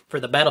decision is for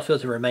the battlefield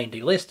to remain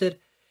delisted,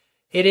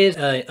 it is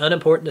an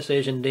unimportant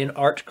decision. Then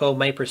Arch Coal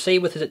may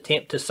proceed with his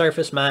attempt to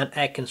surface mine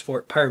Atkins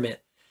Fork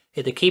permit.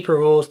 If the keeper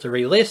rules to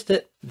relist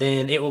it,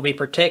 then it will be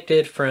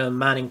protected from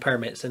mining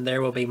permits, and there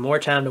will be more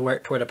time to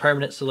work toward a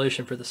permanent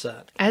solution for the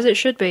site. As it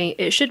should be.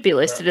 It should be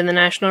listed in the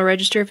National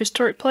Register of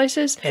Historic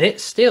Places. And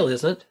it still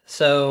isn't.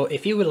 So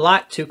if you would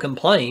like to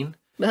complain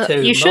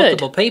to you should.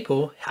 multiple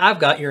people, I've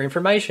got your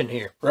information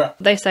here. Right.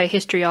 They say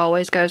history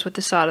always goes with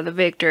the side of the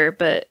victor,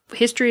 but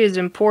history is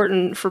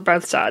important for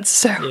both sides.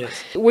 So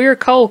Yes. we're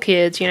coal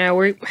kids, we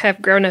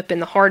have grown up in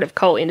the heart of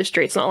coal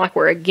industry. It's not like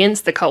we're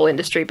against the coal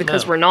industry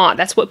because No. we're not.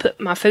 That's what put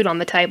my food on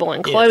the table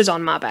and clothes Yes.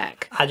 on my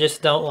back. I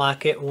just don't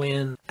like it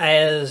when,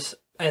 as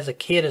a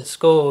kid in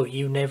school,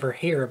 you never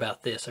hear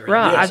about this. Around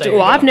Right. this I've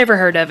area. never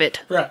heard of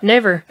it. Right.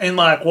 Never. And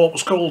like what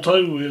was cool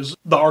too is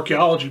the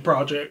archaeology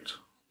project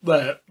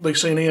that they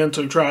sent in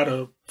to try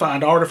to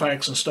find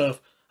artifacts and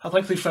stuff. I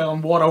think they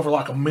found, over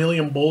like 1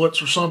 million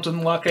bullets or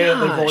something like that.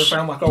 They've only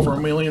found like over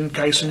 1 million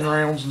casing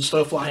rounds and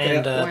stuff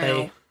like that.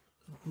 Wow.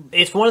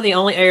 It's one of the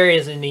only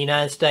areas in the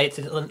United States,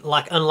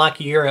 unlike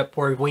Europe,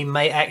 where we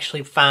may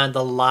actually find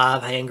a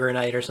live hand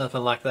grenade or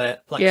something like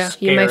that. Like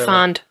you may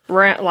find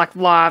like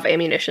live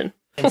ammunition.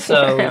 And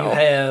so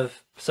Wow.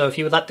 So if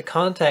you would like to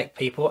contact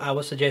people, I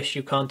would suggest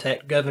you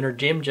contact Governor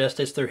Jim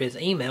Justice through his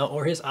email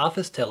or his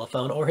office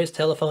telephone or his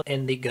telephone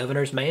in the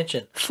governor's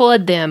mansion.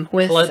 Flood them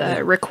with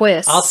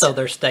requests. Also,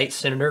 their state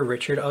senator,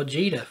 Richard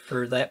Ojeda,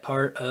 for that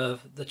part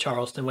of the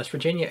Charleston, West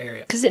Virginia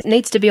area. Because it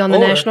needs to be on the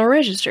National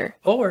Register.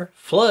 Or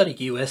flood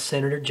U.S.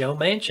 Senator Joe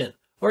Manchin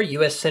or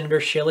U.S.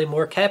 Senator Shelley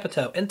Moore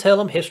Capito and tell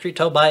them History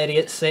Told by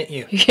Idiots sent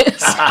you.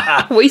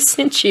 Yes, we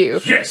sent you.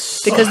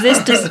 Yes. Because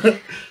this does...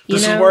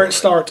 This is where it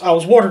starts. I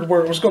was wondering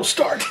where it was going to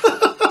start.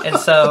 And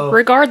so...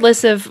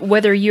 Regardless of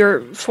whether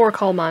you're for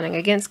coal mining,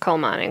 against coal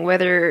mining,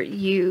 whether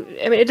you...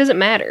 I mean, it doesn't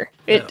matter.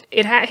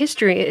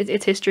 History,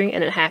 it's history,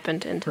 and it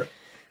happened, and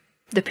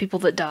the people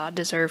that died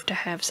deserve to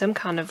have some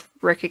kind of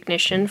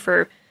recognition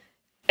for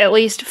at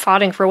least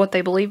fighting for what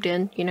they believed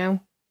in, you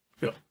know?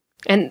 Yeah.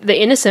 And the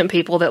innocent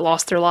people that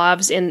lost their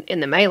lives in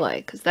the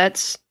melee, because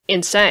that's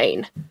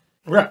insane.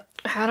 Right.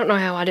 I don't know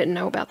how I didn't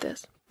know about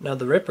this. Now,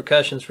 the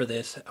repercussions for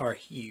this are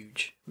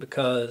huge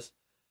because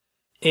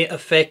it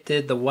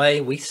affected the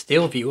way we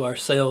still view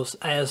ourselves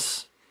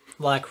as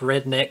like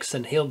rednecks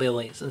and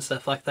hillbillies and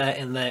stuff like that,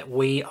 and that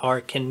we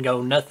can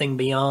go nothing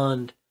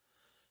beyond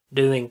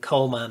doing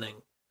coal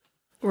mining.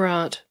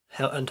 Right.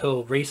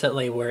 Until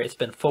recently, where it's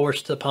been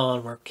forced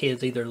upon, where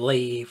kids either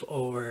leave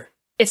or...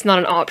 It's not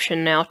an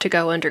option now to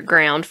go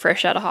underground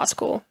fresh out of high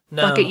school,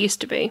 like it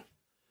used to be.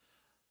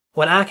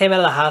 When I came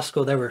out of the high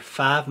school, there were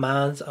 5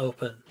 mines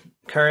open.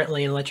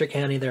 Currently in Letcher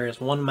County, there is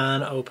 1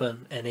 mine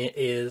open, and it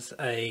is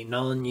a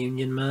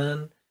non-union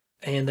mine.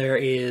 And there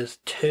is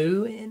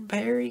 2 in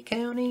Perry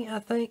County, I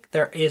think.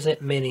 There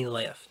isn't many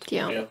left.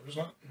 Yeah. There's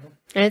not.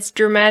 And it's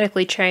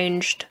dramatically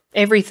changed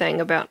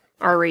everything about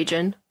our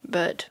region,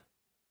 but...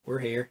 We're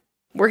here.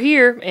 We're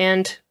here,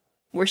 and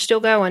we're still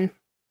going.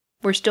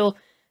 We're still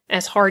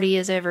as hardy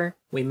as ever.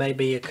 We may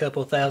be a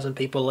couple thousand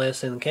people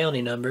less in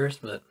county numbers,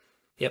 but...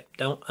 Yep,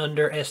 don't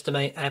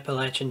underestimate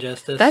Appalachian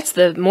justice. That's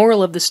the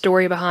moral of the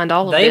story behind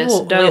all of this.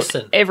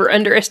 Don't ever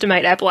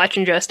underestimate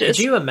Appalachian justice.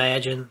 Could you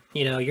imagine,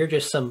 you're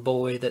just some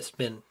boy that's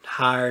been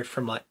hired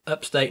from like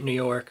upstate New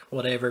York,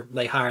 whatever.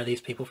 They hire these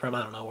people from,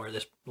 I don't know where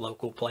this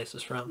local place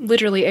is from.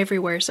 Literally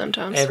everywhere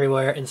sometimes.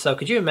 Everywhere. And so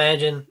could you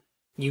imagine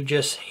you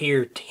just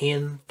hear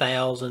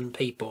 10,000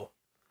 people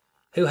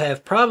who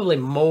have probably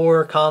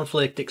more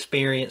conflict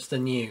experience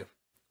than you,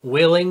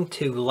 willing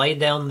to lay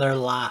down their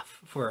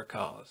life for a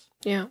cause.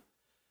 Yeah.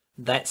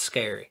 That's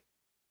scary.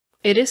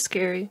 It is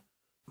scary.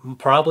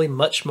 Probably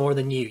much more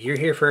than you. You're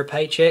here for a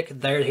paycheck.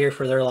 They're here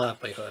for their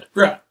livelihood.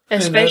 Right.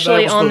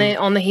 Especially on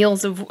the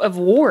heels of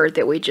war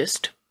that we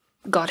just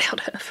got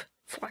out of.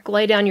 It's like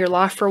lay down your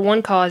life for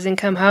one cause and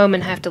come home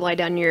and have to lay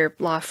down your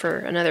life for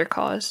another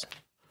cause.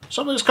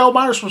 Some of these coal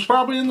miners was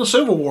probably in the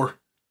Civil War.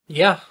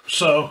 Yeah.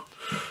 So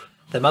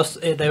they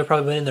were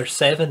probably in their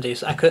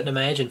 70s. I couldn't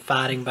imagine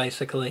fighting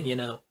basically,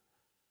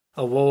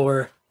 a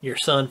war, your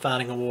son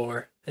fighting a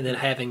war. And then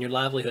having your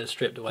livelihood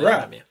stripped away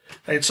from you.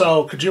 And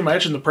so, could you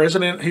imagine the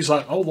president? He's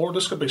like, oh, Lord,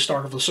 this could be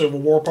start of the Civil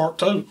War Part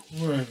 2.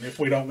 If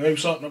we don't do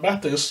something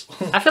about this.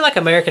 I feel like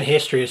American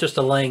history is just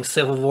delaying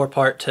Civil War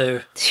Part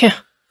 2. Yeah,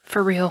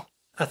 for real.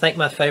 I think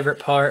my favorite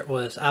part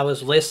was I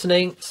was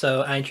listening,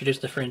 so I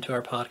introduced a friend to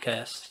our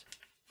podcast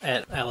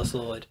at Alice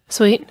Lloyd.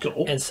 Sweet.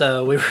 Cool. And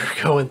so we were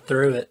going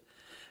through it.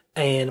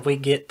 And we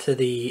get to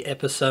the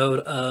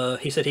episode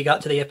he said he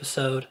got to the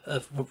episode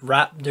of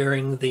right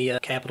during the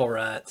Capitol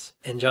riots.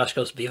 And Josh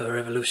goes, Viva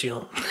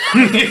Revolution.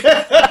 and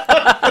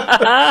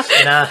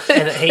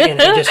he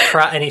just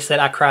cried, and he said,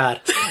 I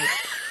cried.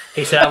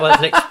 He said, I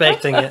wasn't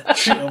expecting it.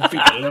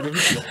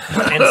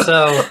 And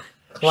so...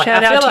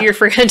 Shout out to your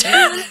friend.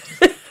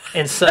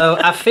 And so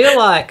I feel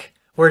like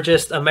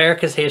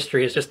America's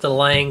history is just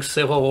delaying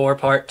Civil War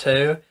Part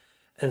 2.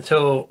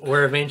 Until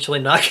we're eventually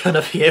not going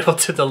to be able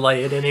to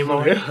delay it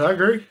anymore. Yeah,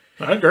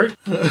 I agree.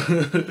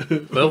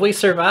 Will we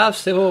survive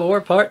Civil War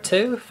Part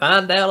 2?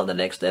 Find out in the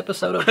next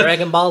episode of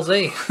Dragon Ball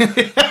Z.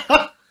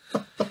 I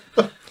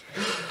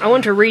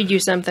want to read you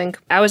something.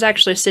 I was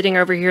actually sitting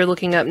over here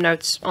looking up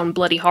notes on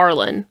Bloody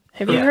Harlan.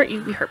 Have you heard?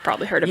 You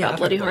probably heard about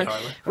Bloody Harlan.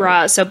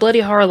 Right, so Bloody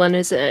Harlan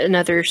is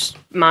another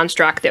mine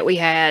strike that we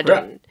had.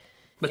 Right.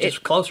 Which is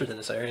closer to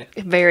this area.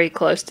 Very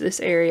close to this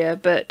area,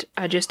 but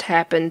I just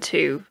happened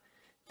to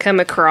come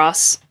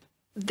across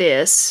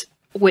this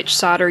Which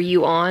Side Are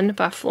You On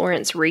by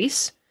Florence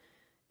Reese,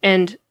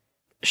 and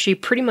she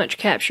pretty much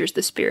captures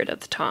the spirit of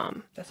the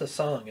time. That's a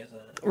song, isn't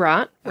it?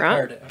 Right.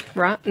 Heard it. Okay.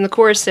 Right. And the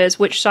chorus says,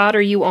 which side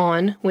are you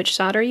on? Which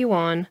side are you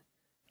on?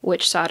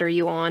 Which side are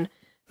you on?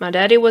 My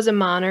daddy was a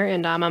miner,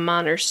 and I'm a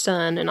miner's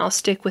son, and I'll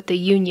stick with the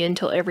Union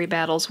till every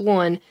battle's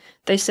won.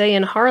 They say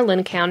in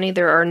Harlan County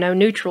there are no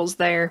neutrals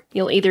there.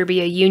 You'll either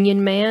be a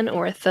Union man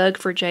or a thug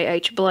for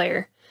J.H.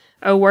 Blair.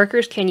 Oh,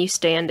 workers, can you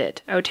stand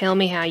it? Oh, tell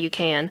me how you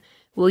can.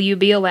 Will you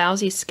be a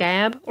lousy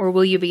scab, or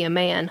will you be a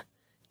man?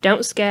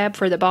 Don't scab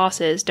for the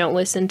bosses, don't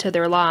listen to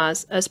their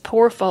lies. Us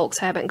poor folks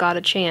haven't got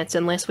a chance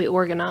unless we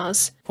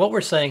organize. What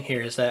we're saying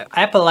here is that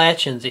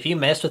Appalachians, if you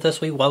messed with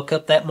us, we woke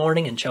up that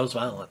morning and chose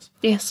violence.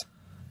 Yes.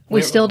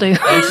 We still do.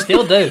 We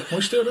still do.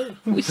 We still do.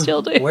 We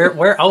still do.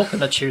 We're open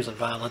to choosing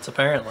violence,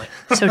 apparently.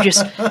 So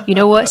just, you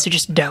know what? So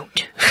just don't.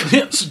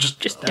 Yes,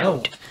 Just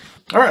don't.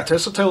 All right,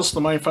 Tessa, tell us the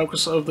main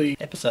focus of the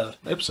Episode.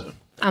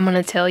 I'm going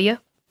to tell you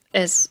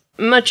as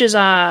much as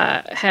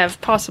I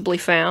have possibly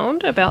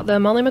found about the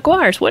Molly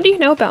Maguires. What do you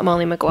know about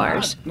Molly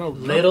Maguires? No,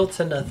 Little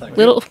to nothing.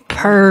 Little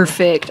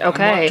perfect.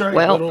 Okay. Drake,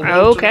 Well,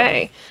 little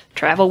okay.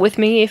 Travel with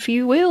me, if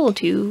you will,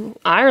 to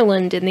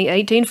Ireland in the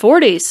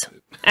 1840s.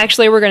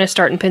 Actually, we're going to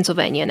start in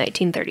Pennsylvania in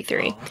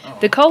 1833.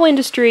 The coal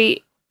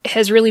industry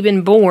has really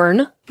been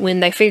born when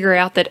they figure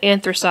out that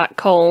anthracite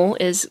coal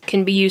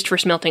can be used for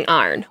smelting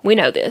iron. We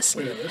know this.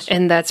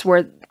 And that's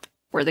where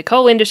the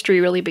coal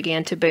industry really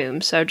began to boom.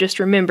 So just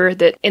remember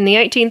that in the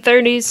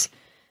 1830s,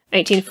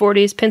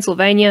 1840s,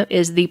 Pennsylvania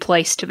is the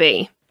place to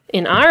be.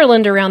 In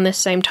Ireland around this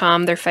same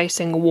time, they're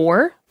facing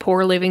war,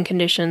 poor living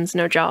conditions,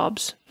 no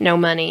jobs, no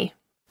money,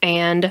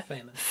 and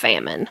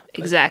famine.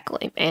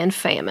 Exactly, and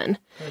famine.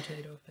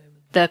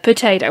 The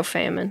potato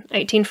famine.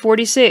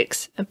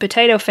 1846. A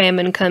potato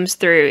famine comes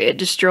through. It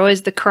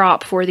destroys the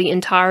crop for the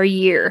entire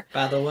year.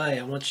 By the way,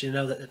 I want you to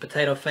know that the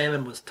potato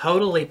famine was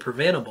totally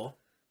preventable.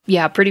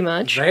 Yeah, pretty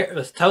much. It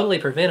was totally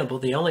preventable.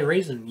 The only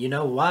reason, you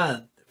know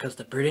why? Because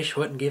the British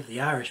wouldn't give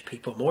the Irish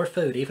people more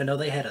food, even though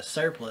they had a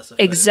surplus of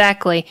food.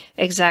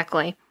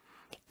 Exactly.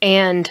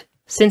 And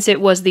since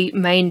it was the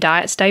main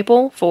diet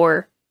staple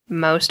for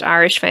most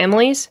Irish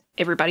families,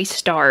 everybody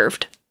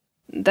starved.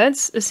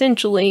 That's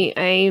essentially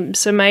a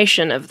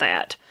summation of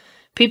that.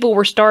 People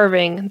were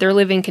starving, their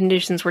living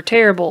conditions were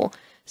terrible.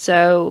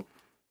 So,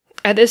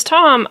 at this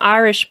time,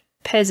 Irish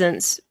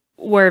peasants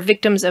were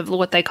victims of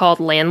what they called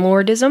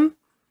landlordism,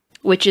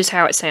 which is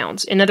how it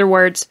sounds. In other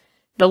words,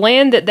 the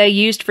land that they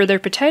used for their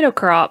potato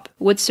crop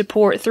would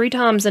support 3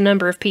 times the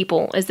number of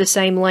people as the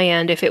same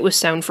land if it was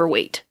sown for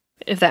wheat,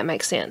 if that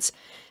makes sense.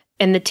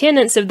 And the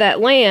tenants of that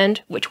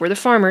land, which were the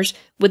farmers,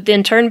 would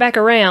then turn back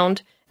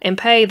around and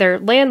pay their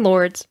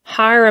landlords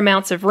higher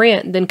amounts of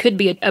rent than could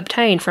be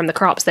obtained from the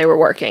crops they were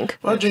working.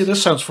 Well, gee,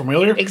 this sounds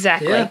familiar.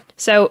 Exactly. Yeah.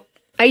 So,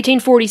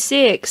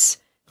 1846,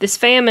 this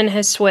famine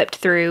has swept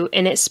through,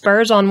 and it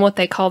spurs on what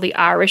they call the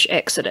Irish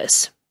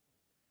Exodus,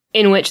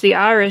 in which the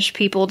Irish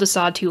people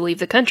decide to leave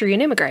the country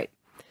and immigrate.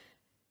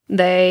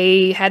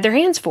 They had their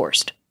hands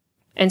forced.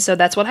 And so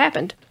that's what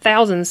happened.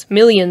 Thousands,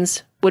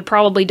 millions would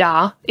probably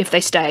die if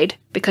they stayed,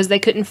 because they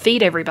couldn't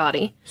feed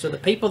everybody. So the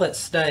people that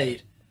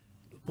stayed,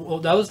 well,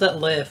 those that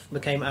left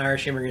became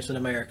Irish immigrants in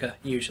America,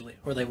 usually,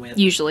 or they went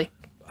Usually.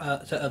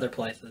 to other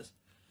places.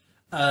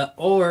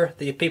 Or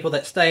the people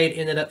that stayed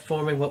ended up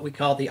forming what we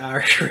call the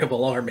Irish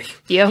Rebel Army.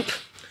 Yep.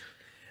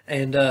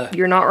 And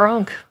You're not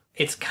wrong.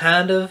 it's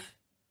kind of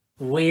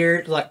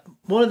weird. Like,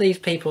 one of these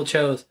people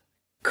chose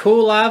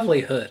cool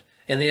livelihood,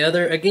 and the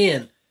other,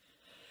 again,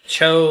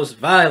 chose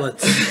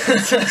violence.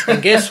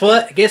 And guess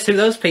what? Guess who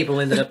those people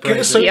ended up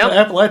Guess raising? who the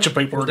Appalachian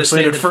people were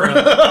descended from.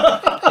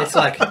 It's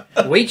like,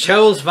 we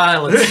chose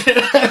violence.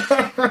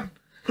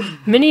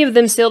 Many of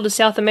them sailed to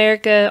South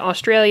America,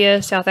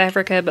 Australia, South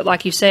Africa, but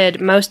like you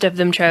said, most of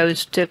them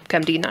chose to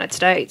come to the United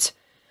States.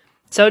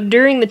 So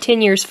during the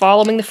 10 years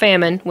following the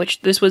famine,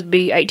 which this would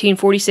be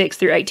 1846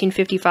 through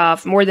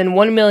 1855, more than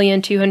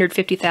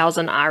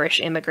 1,250,000 Irish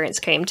immigrants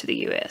came to the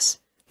U.S.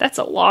 That's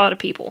a lot of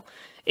people.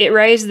 It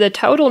raised the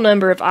total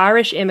number of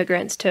Irish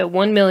immigrants to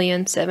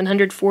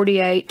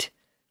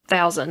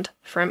 1,748,000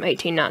 from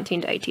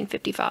 1819 to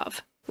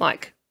 1855.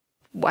 Like,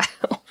 wow,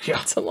 Yeah.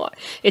 that's a lot.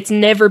 It's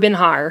never been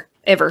higher,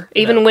 ever,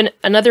 even when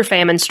another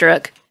famine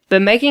struck.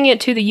 But making it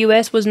to the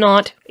U.S. was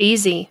not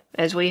easy,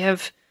 as we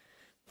have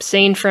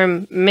seen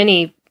from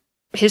many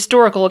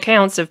historical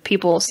accounts of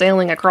people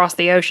sailing across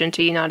the ocean to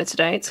the United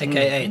States.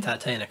 A.K.A.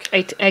 Titanic.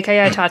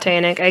 AKA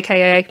Titanic,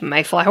 AKA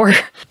Mayflower.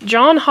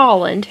 John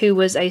Holland, who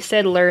was a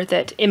settler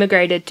that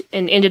immigrated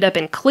and ended up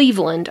in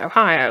Cleveland,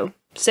 Ohio,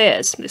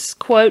 says, this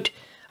quote,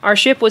 "Our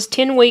ship was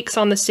 10 weeks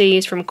on the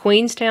seas from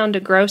Queenstown to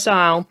Grosse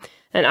Isle,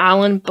 an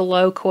island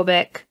below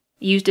Quebec,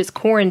 used as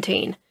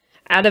quarantine.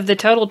 Out of the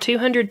total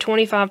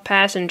 225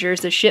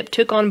 passengers the ship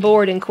took on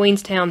board in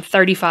Queenstown,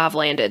 35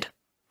 landed.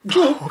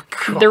 Oh,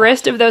 God. The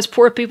rest of those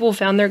poor people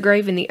found their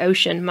grave in the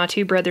ocean, my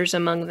 2 brothers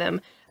among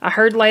them. I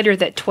heard later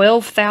that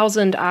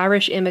 12,000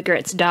 Irish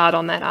immigrants died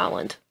on that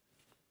island."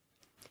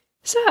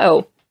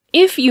 So,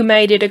 if you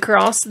made it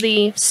across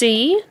the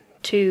sea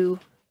to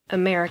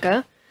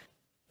America,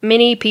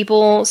 many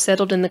people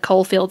settled in the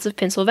coal fields of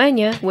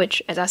Pennsylvania,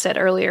 which, as I said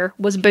earlier,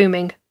 was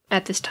booming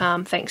at this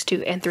time thanks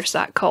to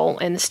anthracite coal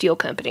and the steel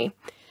company.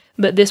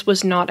 But this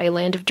was not a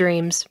land of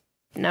dreams.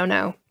 No,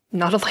 not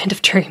a land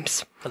of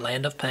dreams. The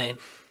land of pain.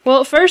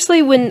 Well,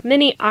 firstly, when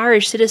many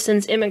Irish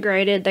citizens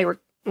immigrated, a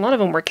lot of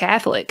them were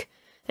Catholic,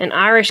 and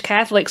Irish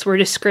Catholics were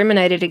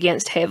discriminated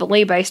against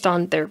heavily based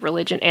on their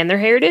religion and their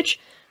heritage,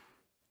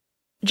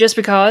 just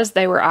because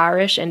they were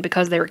Irish and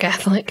because they were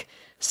Catholic.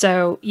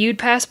 So you'd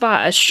pass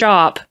by a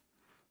shop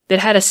that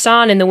had a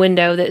sign in the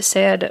window that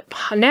said,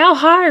 now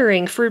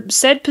hiring for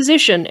said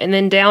position. And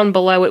then down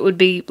below it would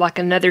be like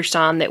another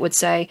sign that would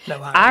say,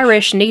 No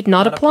Irish need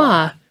not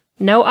apply.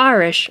 No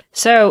Irish.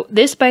 So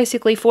this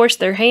basically forced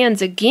their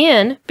hands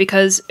again,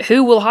 because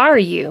who will hire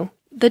you?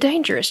 The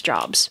dangerous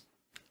jobs.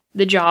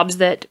 The jobs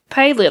that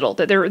pay little,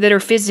 that are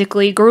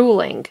physically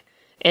grueling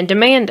and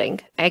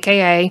demanding,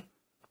 aka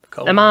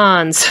the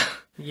mines.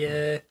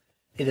 Yeah.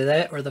 Either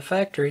that or the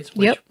factories.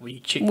 Which,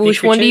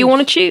 Which one do you want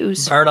to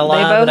choose? Burn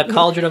alive in a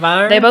cauldron of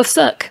iron? They both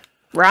suck,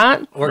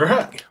 right?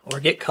 Or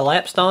get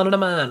collapsed on in a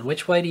mine.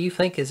 Which way do you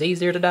think is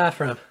easier to die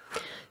from?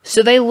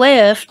 So they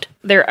left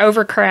their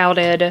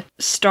overcrowded,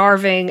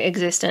 starving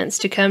existence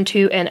to come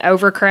to an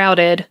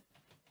overcrowded,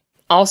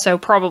 also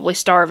probably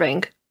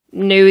starving,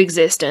 new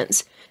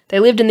existence. They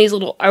lived in these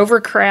little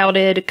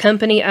overcrowded,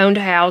 company-owned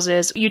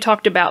houses. You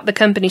talked about the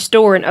company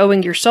store and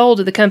owing your soul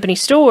to the company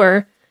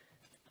store.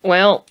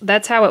 Well,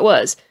 that's how it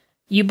was.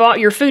 You bought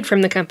your food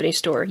from the company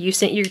store. You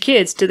sent your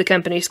kids to the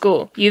company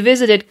school. You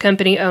visited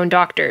company-owned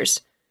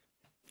doctors.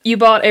 You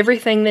bought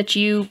everything that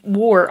you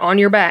wore on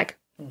your back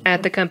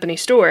at the company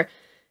store.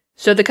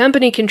 So the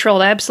company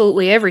controlled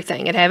absolutely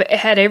everything. It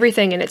had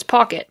everything in its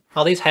pocket.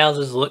 All these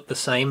houses look the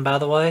same, by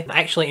the way.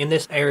 Actually, in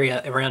this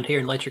area around here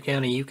in Letcher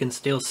County, you can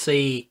still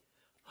see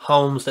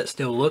homes that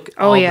still look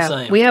all the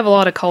same. We have a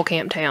lot of coal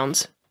camp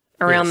towns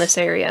around this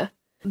area.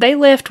 They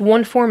left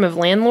one form of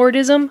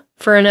landlordism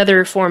for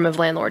another form of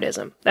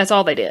landlordism. That's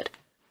all they did.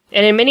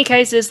 And in many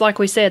cases, like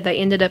we said, they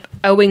ended up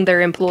owing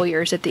their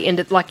employers at the end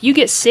of, like, you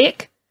get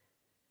sick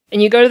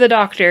and you go to the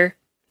doctor,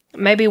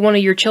 maybe one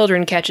of your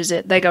children catches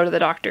it, they go to the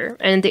doctor,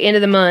 and at the end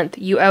of the month,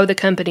 you owe the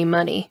company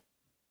money.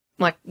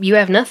 Like, you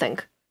have nothing.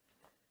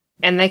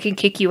 And they can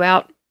kick you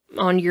out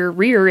on your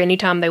rear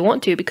anytime they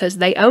want to because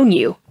they own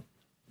you.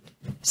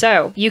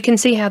 So, you can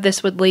see how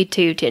this would lead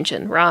to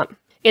tension, right?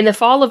 In the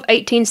fall of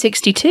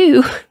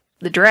 1862,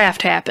 the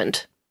draft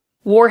happened.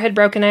 War had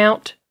broken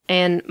out,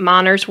 and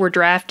miners were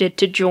drafted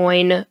to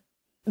join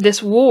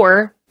this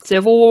war,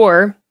 civil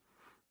war,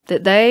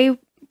 that they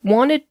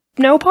wanted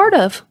no part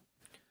of.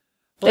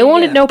 They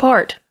wanted no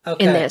part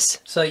in this.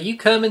 So you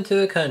come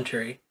into a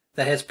country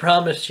that has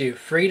promised you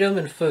freedom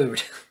and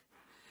food.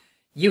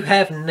 You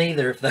have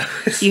neither of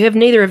those. You have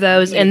neither of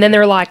those, and then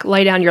they're like,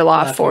 lay down your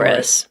life for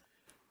us.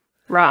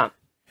 Right.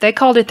 They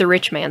called it the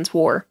rich man's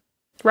war.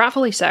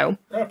 Rightfully so.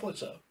 Rightfully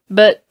so.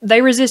 But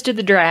they resisted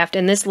the draft,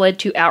 and this led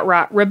to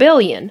outright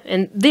rebellion.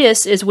 And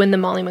this is when the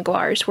Molly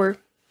Maguires were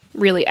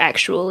really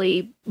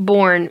actually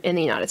born in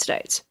the United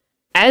States.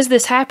 As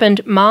this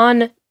happened,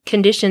 mine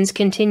conditions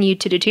continued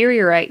to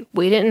deteriorate.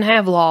 We didn't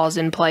have laws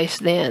in place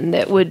then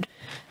that would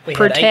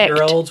protect... We had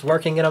 8-year-olds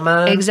working in a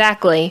mine?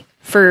 Exactly.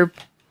 For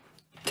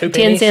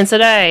 10 cents a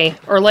day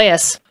or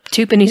less.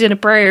 2 pennies in a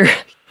prayer.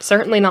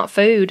 Certainly not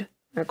food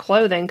or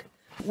clothing.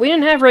 We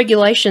didn't have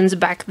regulations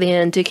back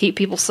then to keep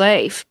people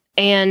safe.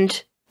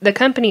 And the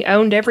company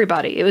owned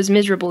everybody. It was a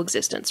miserable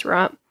existence,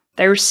 right?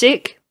 They were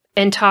sick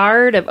and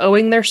tired of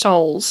owing their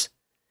souls,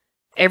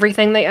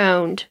 everything they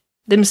owned,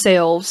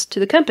 themselves, to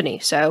the company.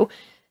 So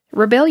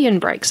rebellion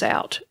breaks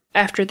out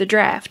after the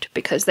draft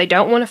because they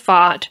don't want to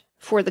fight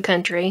for the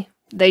country.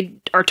 They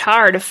are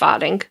tired of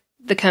fighting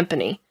the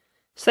company.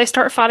 So they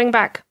start fighting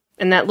back.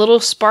 And that little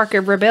spark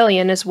of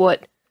rebellion is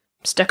what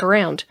stuck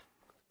around.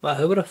 Well,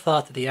 who would have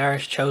thought that the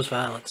Irish chose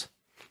violence?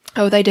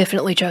 Oh, they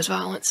definitely chose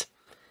violence.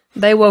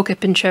 They woke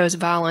up and chose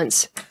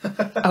violence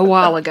a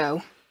while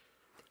ago.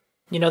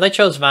 You know, they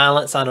chose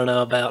violence, I don't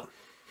know, about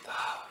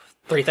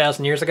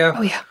 3,000 years ago.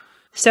 Oh, yeah.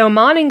 So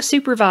mining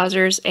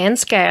supervisors and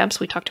scabs,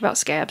 we talked about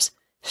scabs,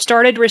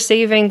 started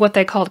receiving what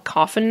they called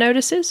coffin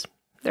notices.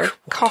 They're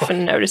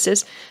coffin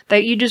notices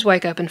that you just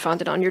wake up and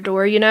find it on your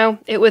door, you know?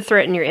 It would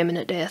threaten your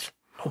imminent death.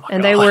 Oh my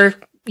and God. They were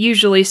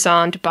usually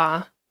signed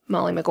by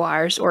Molly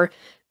Maguires or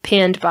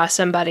penned by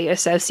somebody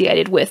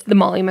associated with the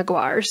Molly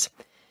Maguires.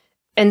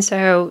 And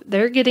so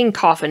they're getting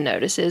coffin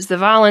notices. The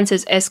violence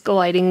is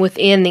escalating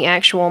within the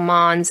actual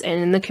mines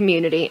and in the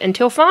community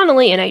until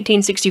finally in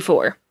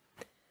 1864,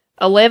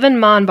 11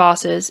 mine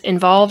bosses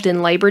involved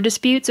in labor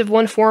disputes of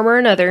one form or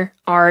another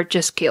are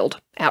just killed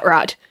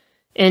outright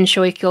in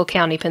Schuylkill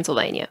County,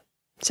 Pennsylvania.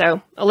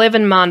 So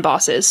 11 mine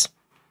bosses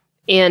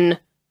in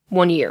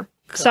 1 year.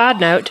 Side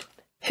note,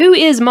 who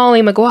is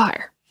Molly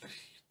Maguire?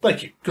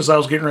 Thank you, because I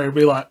was getting ready to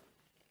be like,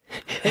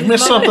 you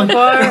missed something.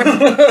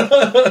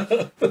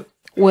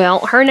 Well,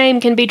 her name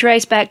can be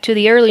traced back to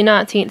the early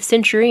 19th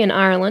century in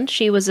Ireland.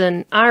 She was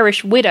an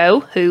Irish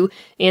widow who,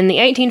 in the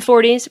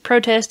 1840s,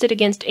 protested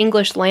against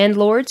English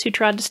landlords who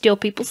tried to steal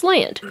people's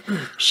land.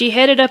 She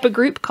headed up a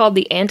group called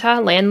the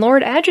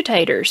Anti-Landlord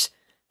Agitators,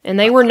 and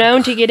they were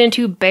known to get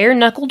into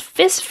bare-knuckled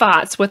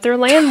fistfights with their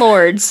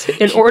landlords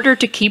in order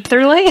to keep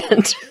their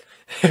land.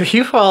 Have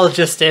you all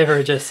just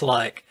ever just,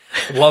 like,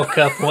 woke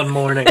up one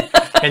morning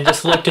and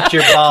just looked at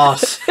your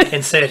boss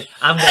and said,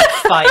 I'm going to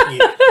fight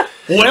you?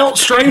 Well,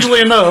 strangely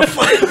enough.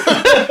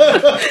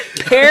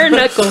 Bare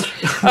knuckles.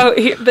 Oh,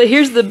 but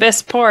here's the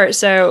best part.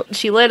 So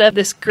she led up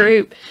this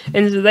group,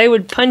 and so they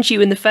would punch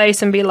you in the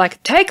face and be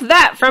like, "Take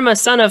that from a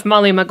son of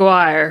Molly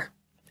Maguire."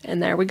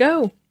 And there we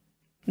go.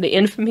 The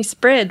infamy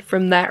spread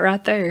from that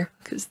right there.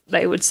 Because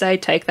they would say,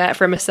 "Take that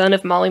from a son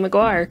of Molly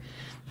Maguire."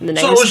 And the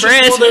name so it's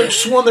spread.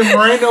 just one of them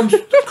random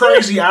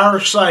crazy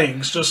Irish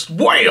sayings. Just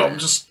wham!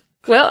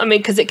 Well, I mean,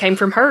 because it came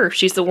from her.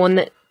 She's the one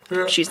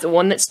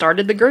that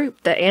started the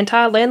group, the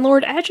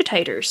anti-landlord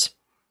agitators.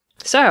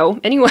 So,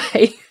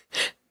 anyway,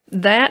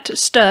 that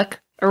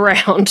stuck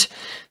around,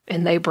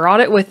 and they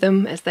brought it with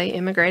them as they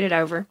immigrated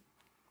over.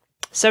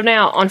 So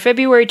now, on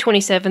February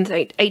 27th,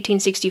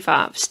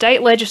 1865,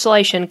 state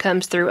legislation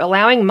comes through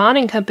allowing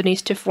mining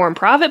companies to form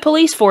private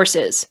police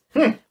forces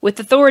with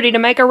authority to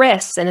make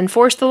arrests and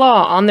enforce the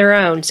law on their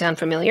own. Sound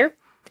familiar?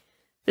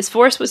 This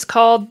force was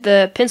called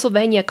the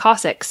Pennsylvania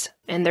Cossacks,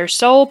 and their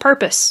sole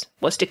purpose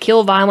was to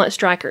kill violent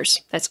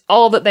strikers. That's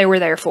all that they were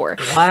there for.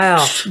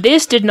 Wow.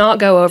 This did not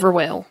go over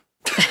well,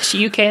 as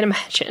you can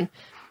imagine.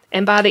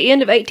 And by the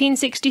end of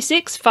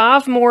 1866,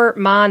 5 more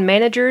mine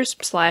managers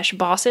 /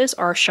 bosses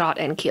are shot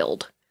and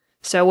killed.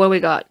 So what we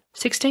got?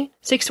 16?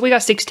 We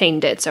got 16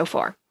 dead so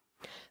far.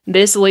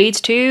 This leads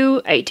to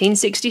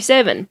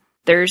 1867.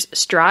 There's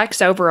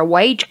strikes over a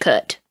wage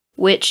cut,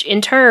 which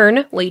in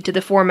turn lead to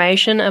the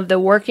formation of the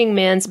Working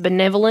Men's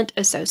Benevolent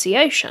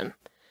Association,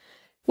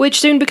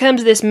 which soon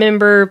becomes this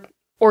member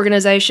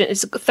organization.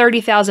 It's a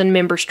 30,000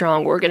 member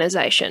strong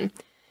organization.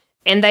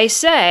 And they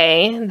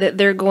say that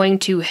they're going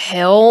to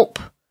help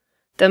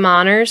the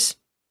miners,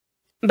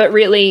 but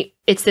really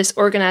it's this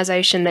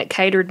organization that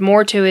catered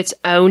more to its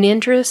own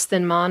interests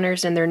than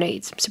miners and their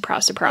needs.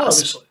 Surprise, surprise.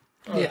 Obviously.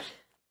 Yeah.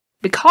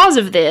 Because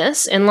of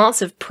this, and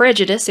lots of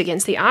prejudice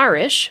against the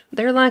Irish,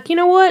 they're like, you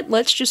know what,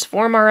 let's just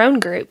form our own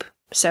group.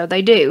 So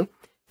they do.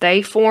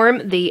 They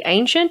form the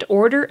Ancient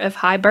Order of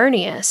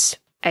Hibernians,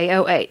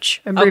 AOH,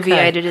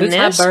 abbreviated in Who's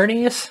this.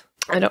 Hibernians?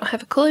 I don't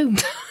have a clue.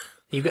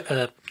 You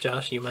got,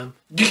 Josh, you man.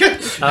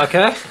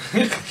 Okay.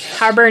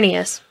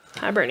 Hibernians.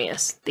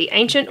 The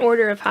Ancient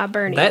Order of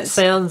Hibernians. That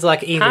sounds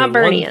like either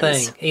Hibernians. one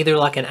thing. Either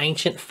like an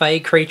ancient fey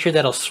creature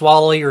that'll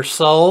swallow your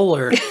soul,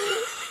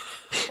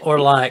 or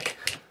like...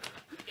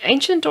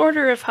 Ancient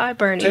Order of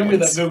Hibernians. Tell me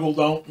that Google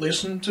don't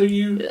listen to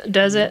you.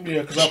 Does it?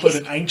 Yeah, because I put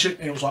in ancient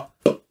and it was like...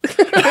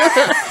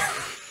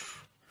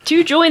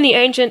 To join the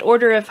Ancient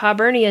Order of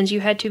Hibernians,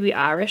 you had to be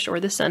Irish or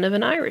the son of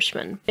an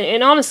Irishman.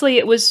 And honestly,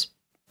 it was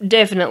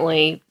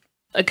definitely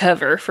a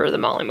cover for the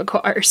Molly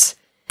Maguires,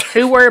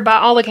 who were, by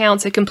all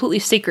accounts, a completely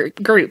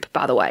secret group,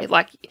 by the way.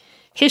 Like,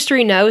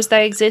 history knows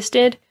they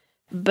existed,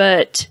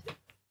 but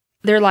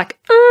they're like,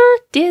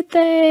 did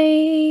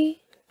they?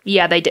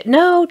 Yeah, they did.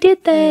 No,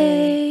 did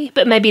they?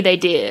 But maybe they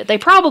did. They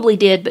probably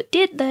did, but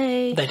did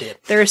they? They did.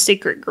 They're a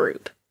secret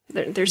group.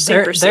 They're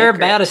super secret. They're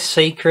about as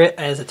secret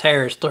as a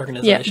terrorist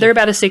organization. Yeah, they're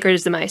about as secret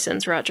as the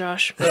Masons, right,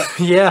 Josh?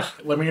 Yeah.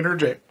 Let me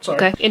interject. Sorry.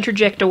 Okay,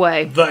 interject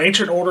away. The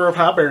Ancient Order of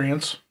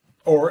Hibernians,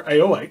 or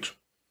AOH,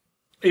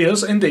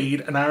 is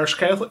indeed an Irish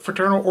Catholic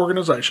fraternal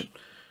organization.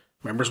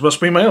 Members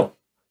must be male,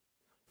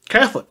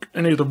 Catholic,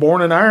 and either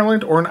born in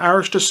Ireland or an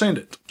Irish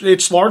descendant.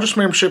 Its largest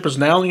membership is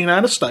now in the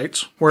United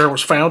States, where it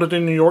was founded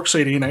in New York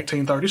City in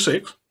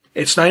 1836.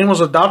 Its name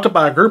was adopted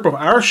by a group of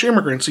Irish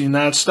immigrants in the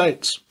United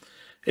States.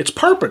 Its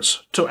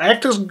purpose, to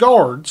act as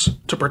guards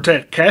to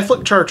protect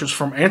Catholic churches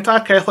from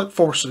anti-Catholic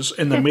forces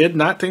in the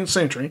mid-19th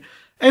century,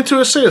 and to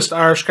assist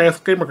Irish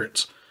Catholic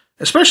immigrants,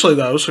 especially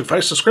those who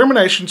face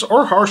discriminations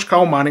or harsh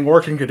coal mining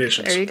working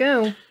conditions. There you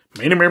go.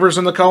 Many members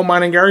in the coal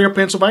mining area of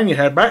Pennsylvania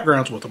had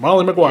backgrounds with the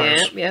Molly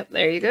Maguires. Yep,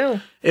 there you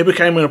go. It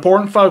became an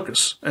important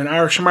focus in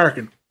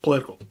Irish-American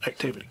political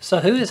activity. So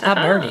who is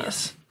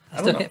Hibernians?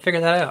 I still can't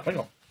figure that out. Hang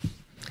on.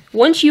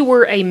 Once you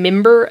were a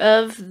member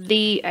of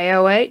the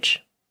AOH,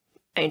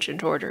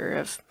 Ancient Order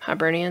of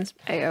Hibernians,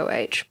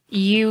 AOH,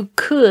 you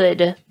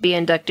could be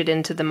inducted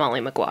into the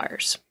Molly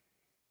Maguires.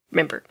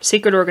 Remember,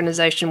 secret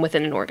organization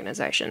within an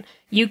organization.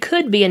 You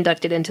could be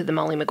inducted into the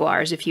Molly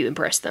Maguires if you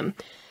impressed them.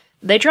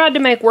 They tried to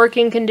make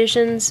working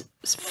conditions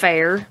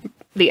fair,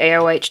 the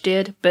AOH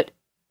did, but,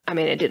 I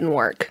mean, it didn't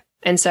work.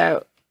 And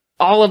so,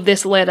 all of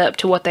this led up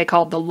to what they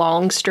called the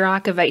Long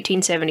Strike of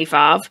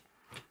 1875,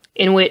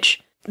 in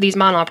which these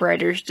mine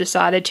operators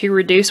decided to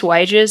reduce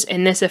wages,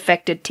 and this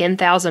affected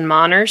 10,000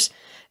 miners,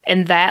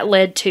 and that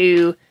led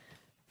to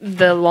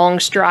the Long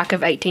Strike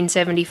of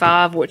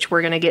 1875, which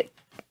we're going to get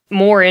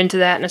more into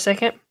that in a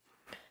second.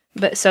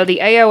 But so the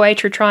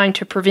AOH are trying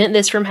to prevent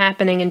this from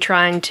happening and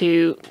trying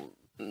to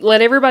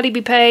let everybody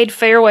be paid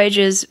fair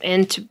wages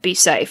and to be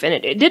safe. And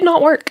it did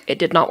not work. It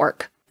did not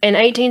work. In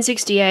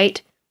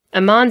 1868,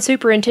 a mine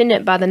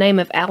superintendent by the name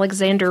of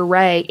Alexander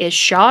Ray is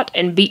shot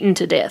and beaten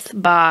to death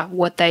by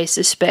what they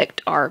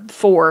suspect are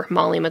 4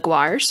 Molly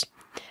Maguires.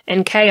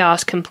 And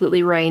chaos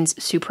completely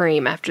reigns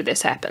supreme after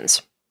this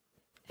happens.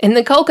 And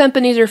the coal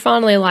companies are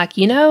finally like,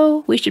 you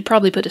know, we should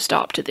probably put a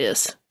stop to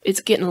this. It's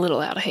getting a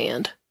little out of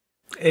hand.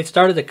 It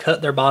started to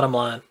cut their bottom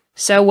line.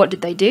 So what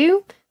did they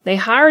do? They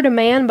hired a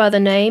man by the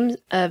name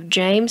of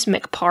James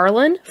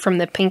McParlin from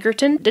the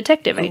Pinkerton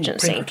Detective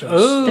Agency.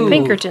 The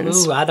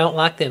Pinkertons. Ooh, I don't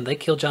like them. They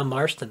killed John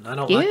Marston. I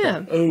don't like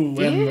them. Oh,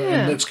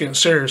 and it's getting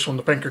serious when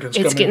the Pinkertons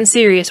come in. It's getting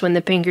serious when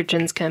the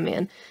Pinkertons come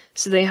in.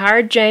 So they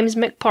hired James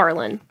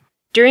McParlin.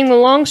 During the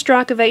long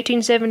strike of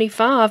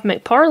 1875,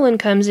 McParlin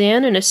comes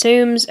in and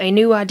assumes a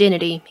new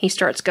identity. He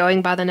starts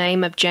going by the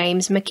name of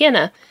James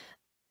McKenna.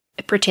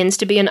 It pretends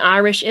to be an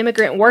Irish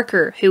immigrant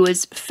worker who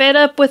was fed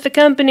up with the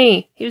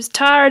company. He was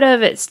tired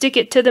of it, stick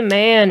it to the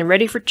man,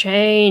 ready for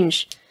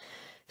change.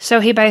 So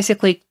he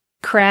basically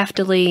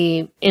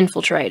craftily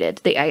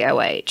infiltrated the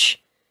AOH.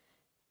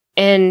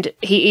 And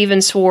he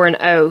even swore an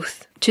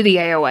oath to the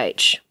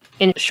AOH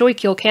in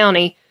Schuylkill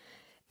County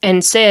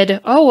and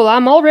said, "Oh, well,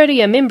 I'm already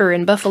a member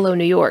in Buffalo,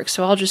 New York,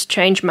 so I'll just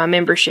change my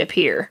membership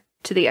here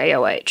to the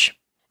AOH."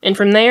 And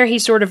from there, he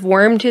sort of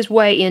wormed his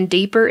way in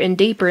deeper and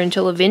deeper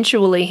until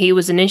eventually he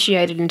was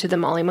initiated into the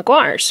Molly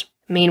Maguires.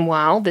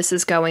 Meanwhile, this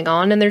is going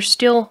on and there's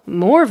still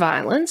more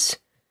violence.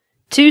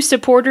 2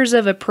 supporters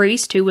of a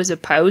priest who was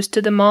opposed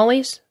to the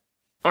Mollys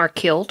are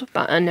killed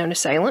by unknown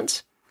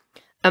assailants.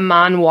 A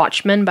mine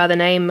watchman by the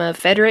name of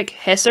Frederick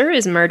Hesser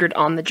is murdered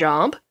on the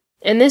job.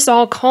 And this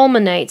all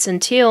culminates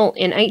until,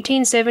 in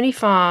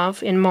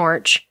 1875, in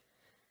March,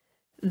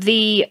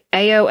 the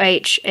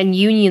AOH and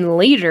Union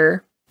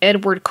leader,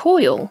 Edward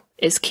Coyle,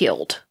 is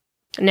killed.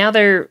 Now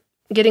they're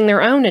getting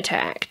their own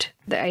attacked.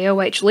 The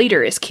AOH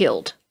leader is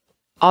killed.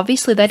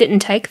 Obviously, they didn't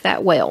take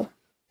that well.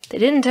 They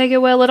didn't take it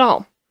well at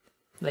all.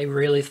 They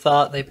really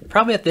thought,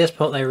 probably at this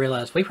point they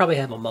realized, we probably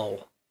have a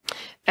mole.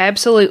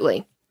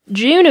 Absolutely.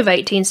 June of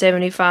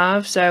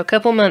 1875, so a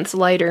couple months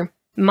later,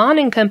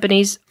 mining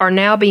companies are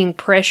now being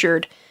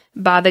pressured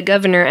by the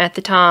governor at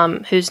the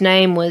time, whose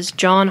name was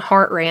John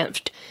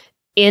Hartranft,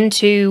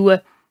 into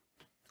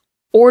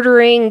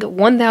ordering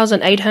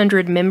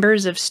 1,800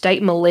 members of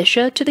state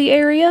militia to the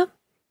area.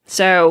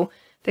 So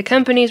the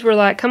companies were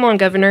like, "Come on,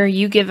 governor,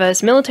 you give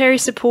us military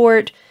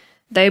support."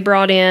 They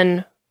brought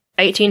in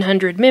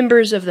 1,800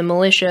 members of the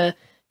militia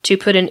to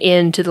put an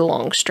end to the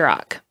long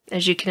strike.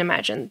 As you can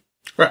imagine,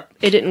 Right.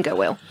 It didn't go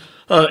well.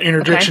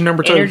 Interjection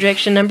number 2.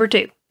 Interjection number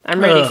 2. I'm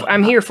ready.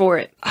 I'm here for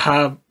it.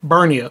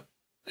 Hibernia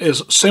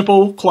is a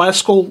simple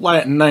classical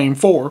Latin name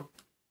for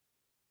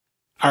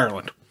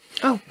Ireland.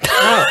 Oh.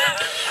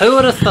 Who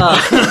would have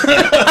thought?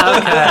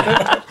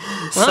 Okay.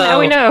 Well, now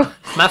we know.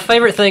 My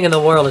favorite thing in the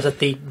world is that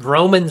the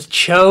Romans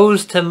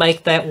chose to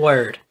make that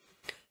word.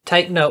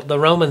 Take note, the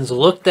Romans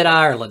looked at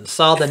Ireland,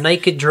 saw the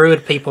naked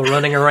druid people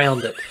running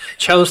around it,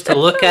 chose to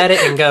look at it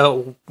and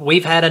go,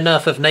 "We've had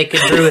enough of naked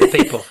druid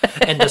people,"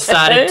 and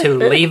decided to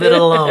leave it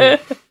alone.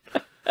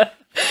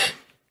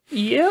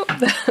 Yep,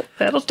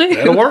 that'll do.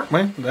 That'll work,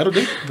 man. That'll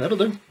do. That'll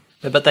do.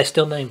 But they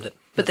still named it.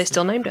 But they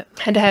still named it.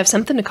 Had to have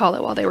something to call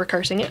it while they were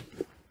cursing it.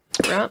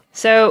 Right.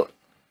 So,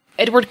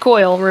 Edward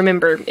Coyle,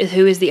 remember,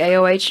 who is the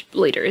AOH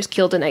leader, is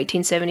killed in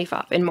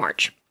 1875, in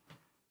March.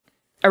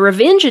 A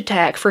revenge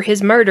attack for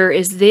his murder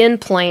is then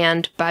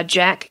planned by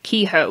Jack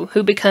Kehoe,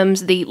 who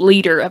becomes the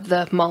leader of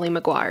the Molly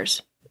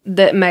Maguires.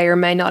 That may or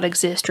may not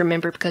exist,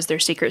 remember, because they're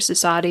secret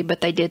society,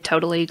 but they did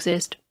totally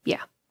exist.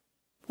 Yeah.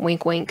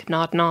 Wink, wink,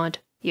 nod, nod.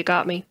 You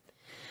got me.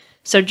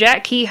 So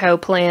Jack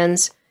Kehoe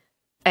plans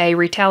a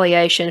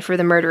retaliation for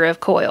the murder of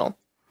Coyle.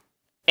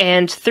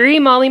 And 3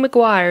 Molly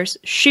Maguires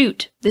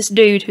shoot this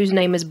dude whose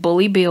name is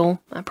Bully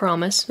Bill. I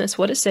promise. That's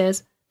what it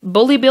says.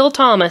 Bully Bill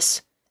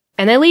Thomas.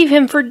 And they leave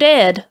him for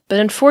dead. But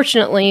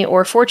unfortunately,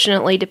 or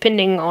fortunately,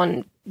 depending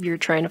on your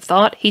train of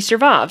thought, he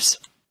survives.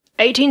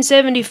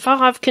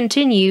 1875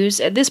 continues.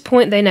 At this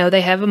point, they know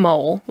they have a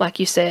mole, like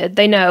you said.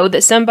 They know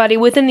that somebody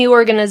within the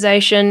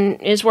organization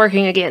is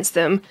working against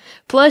them.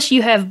 Plus,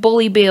 you have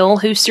Bully Bill,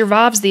 who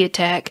survives the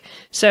attack.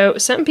 So,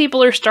 some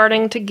people are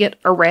starting to get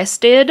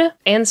arrested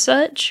and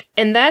such.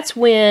 And that's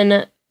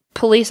when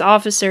police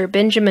officer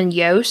Benjamin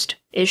Yost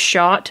is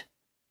shot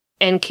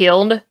and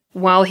killed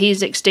while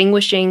he's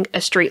extinguishing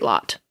a street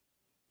lot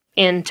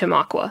in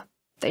Tamaqua.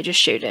 They just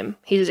shoot him.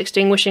 He's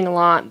extinguishing a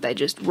lot. They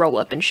just roll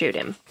up and shoot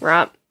him,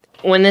 right?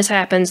 When this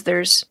happens,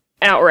 there's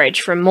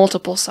outrage from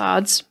multiple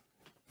sides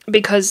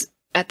because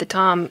at the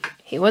time,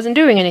 he wasn't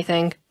doing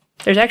anything.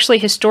 There's actually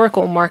a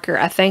historical marker,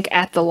 I think,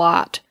 at the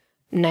lot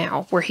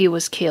now where he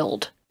was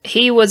killed.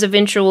 He was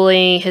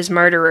eventually, his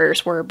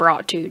murderers were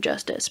brought to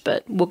justice,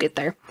 but we'll get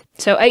there.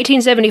 So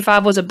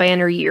 1875 was a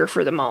banner year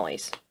for the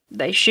Mollies.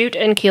 They shoot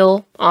and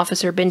kill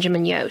Officer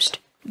Benjamin Yost.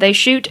 They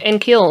shoot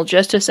and kill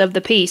Justice of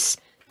the Peace,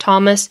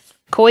 Thomas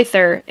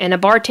Coyther, and a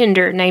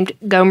bartender named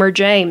Gomer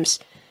James.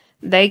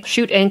 They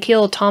shoot and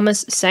kill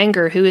Thomas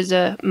Sanger, who is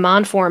a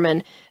mine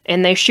foreman,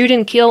 and they shoot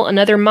and kill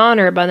another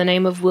miner by the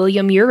name of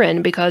William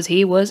Urin because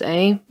he was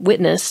a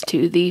witness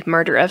to the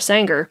murder of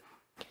Sanger.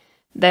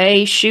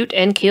 They shoot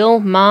and kill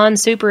mine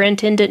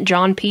superintendent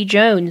John P.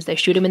 Jones. They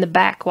shoot him in the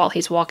back while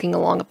he's walking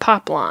along a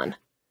pipeline.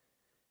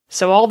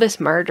 So all this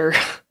murder.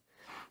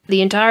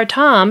 The entire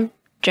time,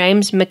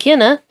 James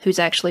McKenna, who's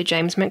actually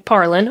James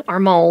McParlin, our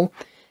mole,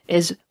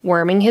 is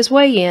worming his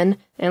way in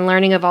and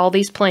learning of all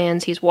these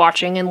plans. He's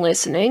watching and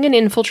listening and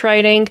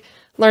infiltrating,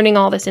 learning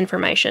all this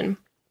information.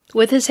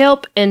 With his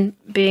help and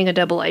being a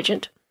double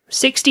agent,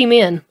 60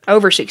 men,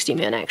 over 60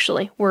 men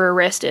actually, were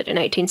arrested in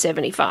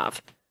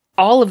 1875.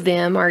 All of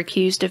them are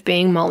accused of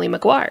being Molly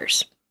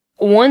Maguires.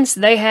 Once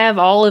they have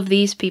all of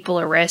these people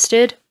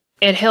arrested,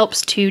 it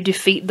helps to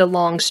defeat the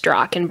long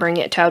strike and bring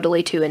it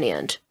totally to an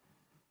end.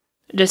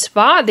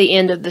 Despite the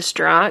end of the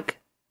strike,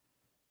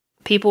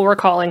 people were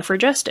calling for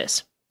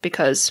justice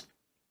because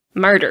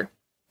murder.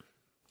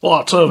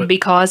 Lots of it.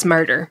 Because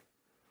murder.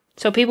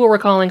 So people were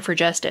calling for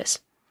justice.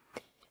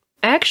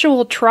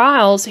 Actual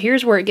trials,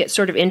 here's where it gets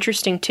sort of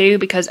interesting too,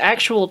 because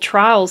actual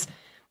trials,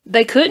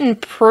 they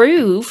couldn't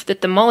prove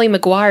that the Molly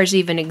Maguires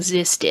even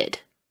existed.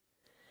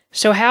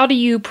 So how do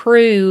you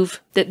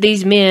prove that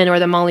these men are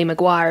the Molly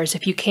Maguires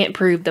if you can't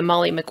prove the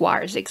Molly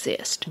Maguires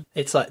exist?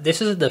 It's like,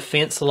 this is a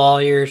defense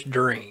lawyer's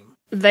dream.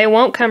 They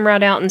won't come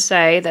right out and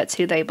say that's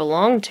who they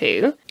belong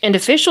to. And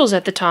officials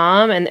at the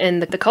time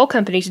and the coal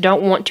companies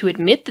don't want to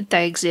admit that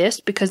they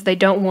exist because they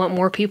don't want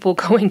more people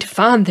going to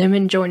find them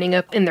and joining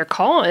up in their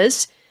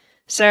cause.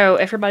 So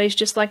everybody's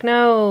just like,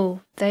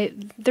 no,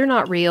 they're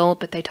not real,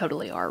 but they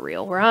totally are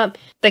real, right?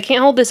 They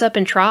can't hold this up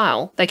in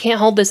trial. They can't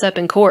hold this up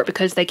in court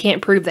because they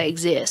can't prove they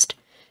exist.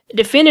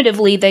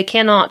 Definitively, they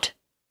cannot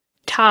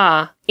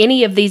tie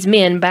any of these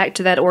men back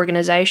to that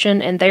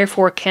organization and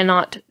therefore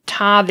cannot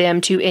tie them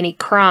to any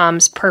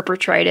crimes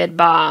perpetrated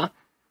by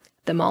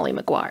the Molly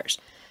Maguires.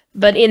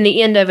 But in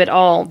the end of it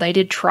all, they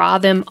did try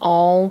them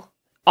all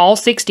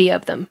 60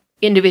 of them,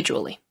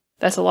 individually.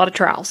 That's a lot of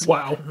trials.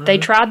 Wow. They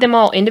tried them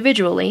all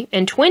individually,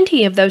 and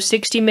 20 of those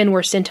 60 men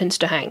were sentenced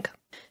to hang.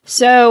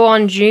 So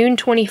on June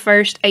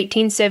 21st,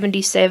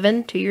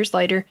 1877, 2 years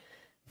later,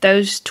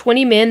 those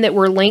 20 men that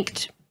were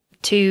linked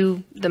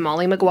to the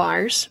Molly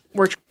Maguires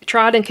were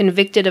tried and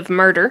convicted of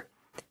murder,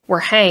 were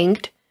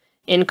hanged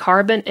in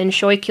Carbon and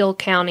Schuylkill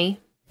County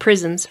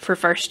prisons for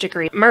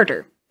first-degree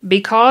murder.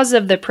 Because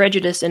of the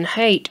prejudice and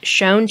hate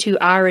shown to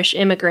Irish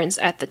immigrants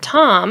at the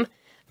time,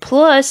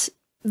 plus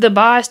the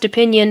biased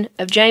opinion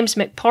of James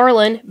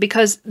McParland,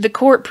 because the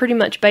court pretty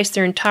much based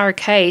their entire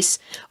case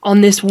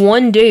on this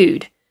one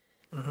dude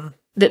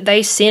that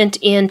they sent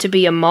in to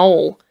be a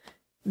mole.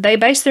 They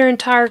based their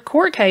entire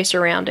court case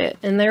around it,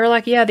 and they were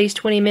like, yeah, these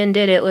 20 men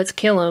did it, let's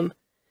kill them.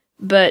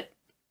 But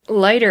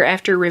later,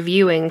 after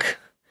reviewing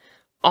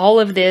all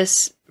of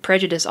this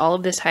prejudice, all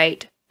of this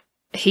hate,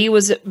 he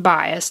was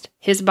biased,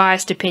 his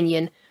biased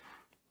opinion,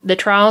 the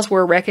trials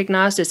were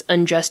recognized as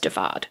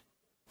unjustified.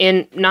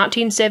 In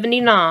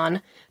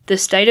 1979, the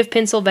state of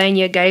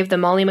Pennsylvania gave the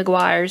Molly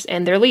Maguires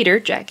and their leader,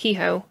 Jack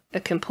Kehoe, a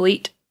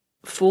complete,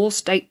 full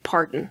state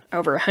pardon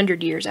over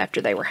 100 years after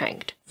they were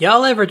hanged.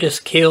 Y'all ever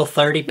just kill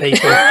 30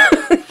 people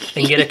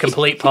and get a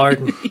complete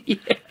pardon? Yeah.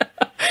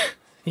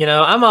 You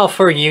know, I'm all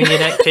for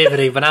union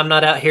activity, but I'm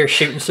not out here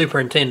shooting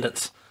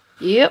superintendents.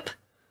 Yep.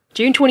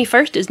 June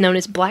 21st is known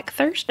as Black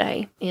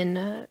Thursday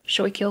in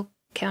Schuylkill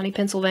County,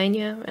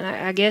 Pennsylvania. And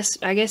I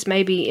guess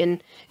maybe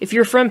if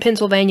you're from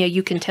Pennsylvania,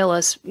 you can tell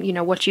us,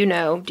 what you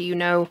know. Do you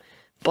know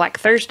Black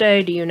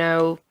Thursday? Do you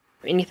know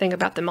anything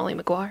about the Molly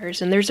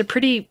Maguires? And there's a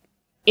pretty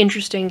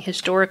interesting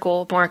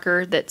historical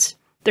marker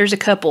there's a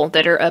couple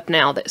that are up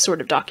now that sort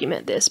of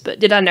document this. But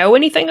did I know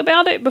anything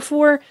about it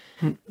before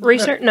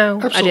research? No,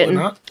 I didn't.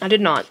 Not. I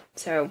did not.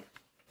 So,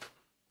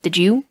 did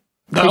you?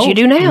 No, Because you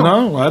do now.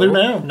 No, I do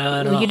now.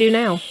 No, Well, you do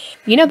now.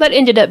 That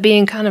ended up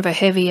being kind of a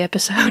heavy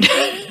episode.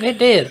 It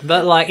did,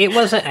 but it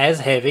wasn't as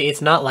heavy.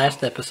 It's not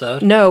last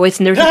episode. No, it's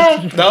No,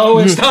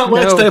 it's not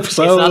last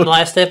episode. It's not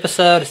last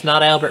episode. It's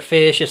not Albert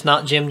Fish. It's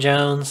not Jim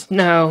Jones.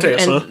 No,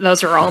 Tessa. and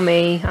those are all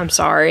me. I'm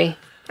sorry.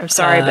 I'm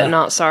sorry, but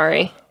not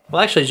sorry.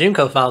 Well, actually,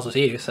 Junko Files was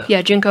you. So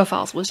Yeah, Junko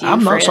Files was you,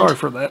 I'm not friend. sorry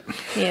for that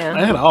Yeah.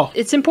 at all.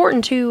 It's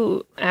important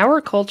to our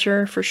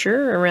culture, for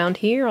sure, around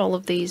here, all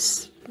of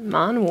these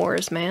mine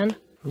wars, man.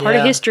 Part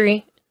of Yeah.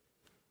 history.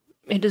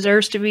 It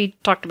deserves to be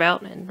talked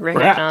about and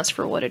recognized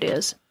for what it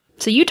is.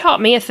 So you taught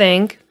me a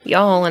thing,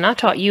 y'all, and I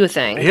taught you a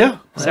thing. Yeah.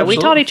 So we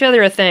taught each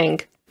other a thing,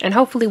 and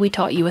hopefully we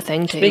taught you a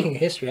thing, too. Speaking of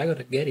history, I go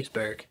to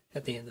Gettysburg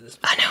at the end of this.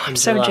 I know, I'm in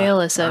so July.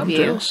 jealous of I'm you.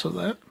 jealous of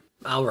that.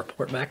 I'll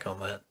report back on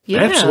that.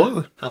 Yeah.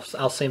 Absolutely.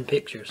 I'll send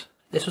pictures.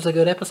 This was a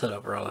good episode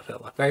overall. I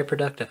felt like very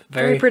productive,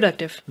 Very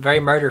productive. very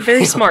murder,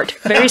 Very smart.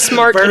 Very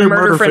smart Very and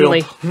murder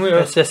friendly. murder-filled. Yeah.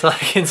 It's just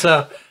and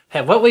so.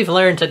 Hey, what we've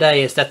learned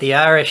today is that the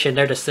Irish and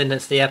their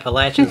descendants, the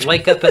Appalachians,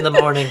 wake up in the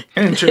morning.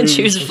 And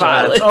choose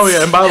violence. Oh,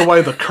 yeah. And by the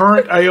way, the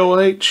current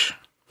AOH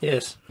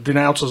Yes.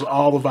 denounces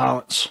all the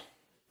violence.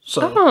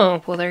 So,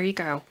 Oh, well, there you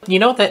go. You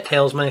know what that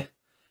tells me?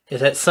 Is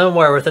that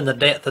somewhere within the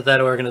depth of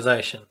that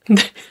organization,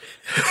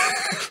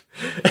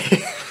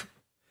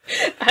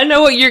 I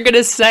know what you're going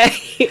to say.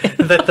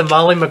 that the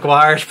Molly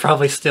Maguires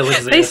probably still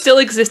exist. They still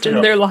exist,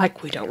 and they're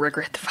like, we don't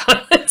regret the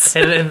violence.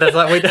 and that's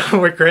like, we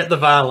don't regret the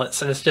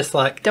violence. And it's just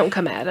like, Don't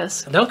come at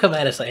us. don't come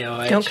at us,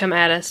 AOH. Don't come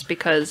at us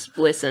because,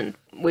 listen,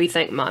 we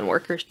think mine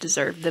workers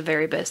deserve the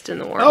very best in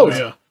the world. oh,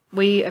 yeah.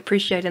 We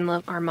appreciate and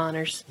love our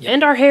miners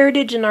and our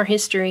heritage and our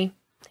history.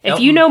 If Yep.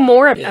 you know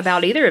more Yes.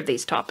 about either of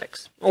these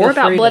topics or Feel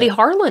about free Bloody to-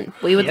 Harlan,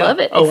 we would Yeah. love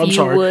it Oh, if I'm you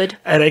sorry. would.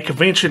 At a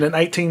convention in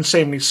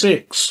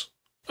 1876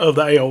 of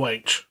the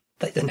AOH,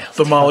 They denounced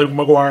the Molly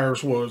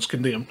Maguires was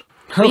condemned.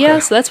 But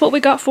yes, that's what we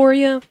got for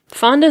you.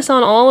 Find us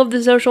on all of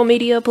the social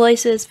media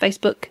places: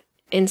 Facebook,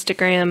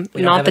 Instagram,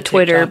 not the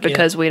Twitter,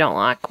 because we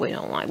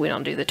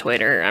don't do the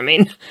Twitter. I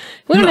mean,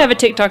 we don't have a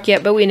TikTok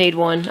yet, but we need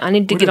one. I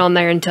need to get on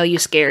there and tell you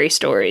scary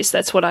stories.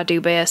 That's what I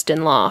do best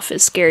in life,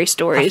 is scary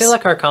stories. I feel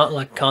like our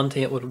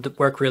content would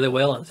work really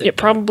well on TikTok. It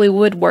probably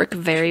would work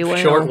very well.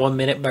 Short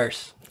 1-minute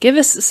bursts. Give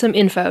us some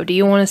info. Do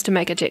you want us to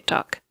make a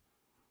TikTok?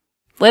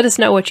 Let us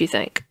know what you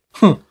think.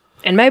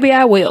 And maybe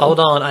I will. Hold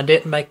on, I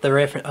didn't make the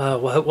reference.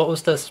 What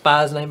was the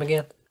spy's name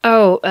again?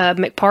 Oh,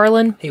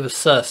 McParlin. He was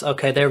sus.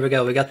 Okay, there we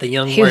go. We got the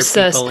young He was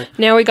sus. people in.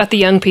 Now we got the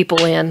young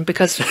people in,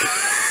 because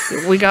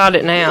we got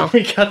it now.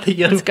 We got the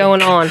young What's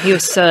going on? He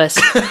was sus.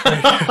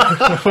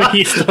 We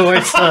used the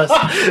word sus.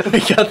 We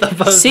got the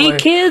buzzword. See,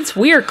 kids,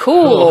 we're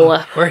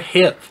cool. We're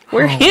hip.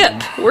 We're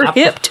hip. We're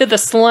hip to the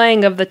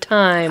slang of the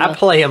time. I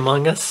play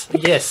Among Us.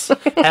 Yes.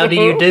 How do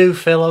you do,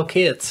 fellow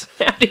kids?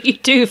 How do you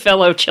do,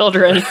 fellow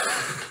children?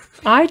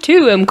 I,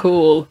 too, am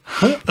cool.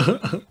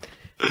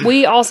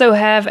 We also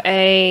have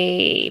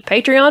a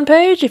Patreon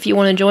page if you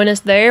want to join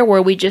us there,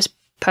 where we just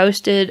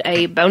posted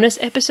a bonus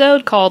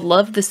episode called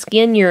Love the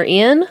Skin You're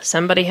In.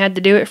 Somebody had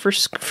to do it for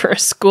a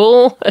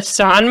school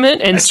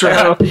assignment, and That's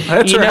right.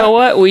 Know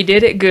what? We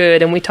did it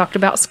good, and we talked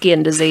about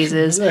skin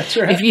diseases. That's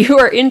right. If you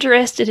are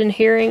interested in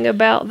hearing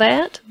about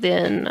that,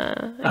 then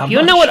if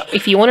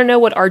you want to know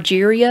what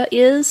Argyria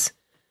is,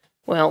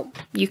 well,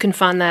 you can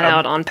find that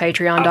out on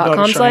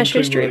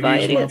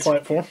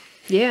patreon.com/historybyidiots.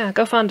 Yeah,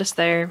 go find us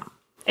there.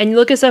 And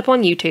look us up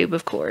on YouTube,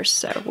 of course.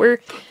 So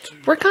we're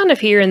kind of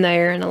here and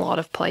there in a lot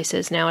of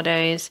places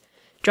nowadays.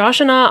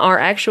 Josh and I are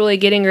actually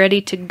getting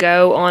ready to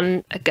go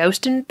on a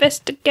ghost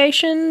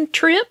investigation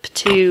trip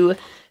to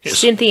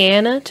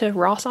Cynthiana, to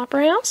Ross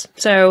Opera House.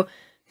 So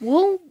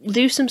we'll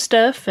do some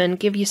stuff and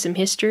give you some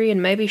history and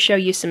maybe show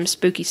you some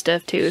spooky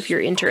stuff too if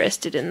you're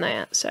interested in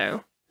that.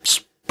 So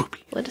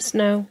let us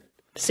know.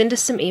 Send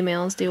us some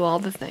emails. Do all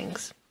the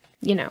things.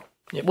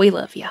 We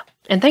love you.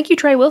 And thank you,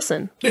 Trey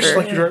Wilson,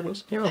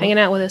 for hanging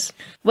out with us.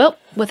 Well,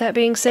 with that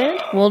being said,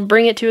 we'll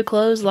bring it to a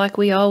close like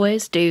we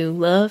always do.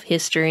 Love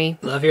history.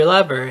 Love your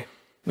library.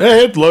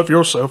 And love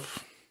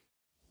yourself.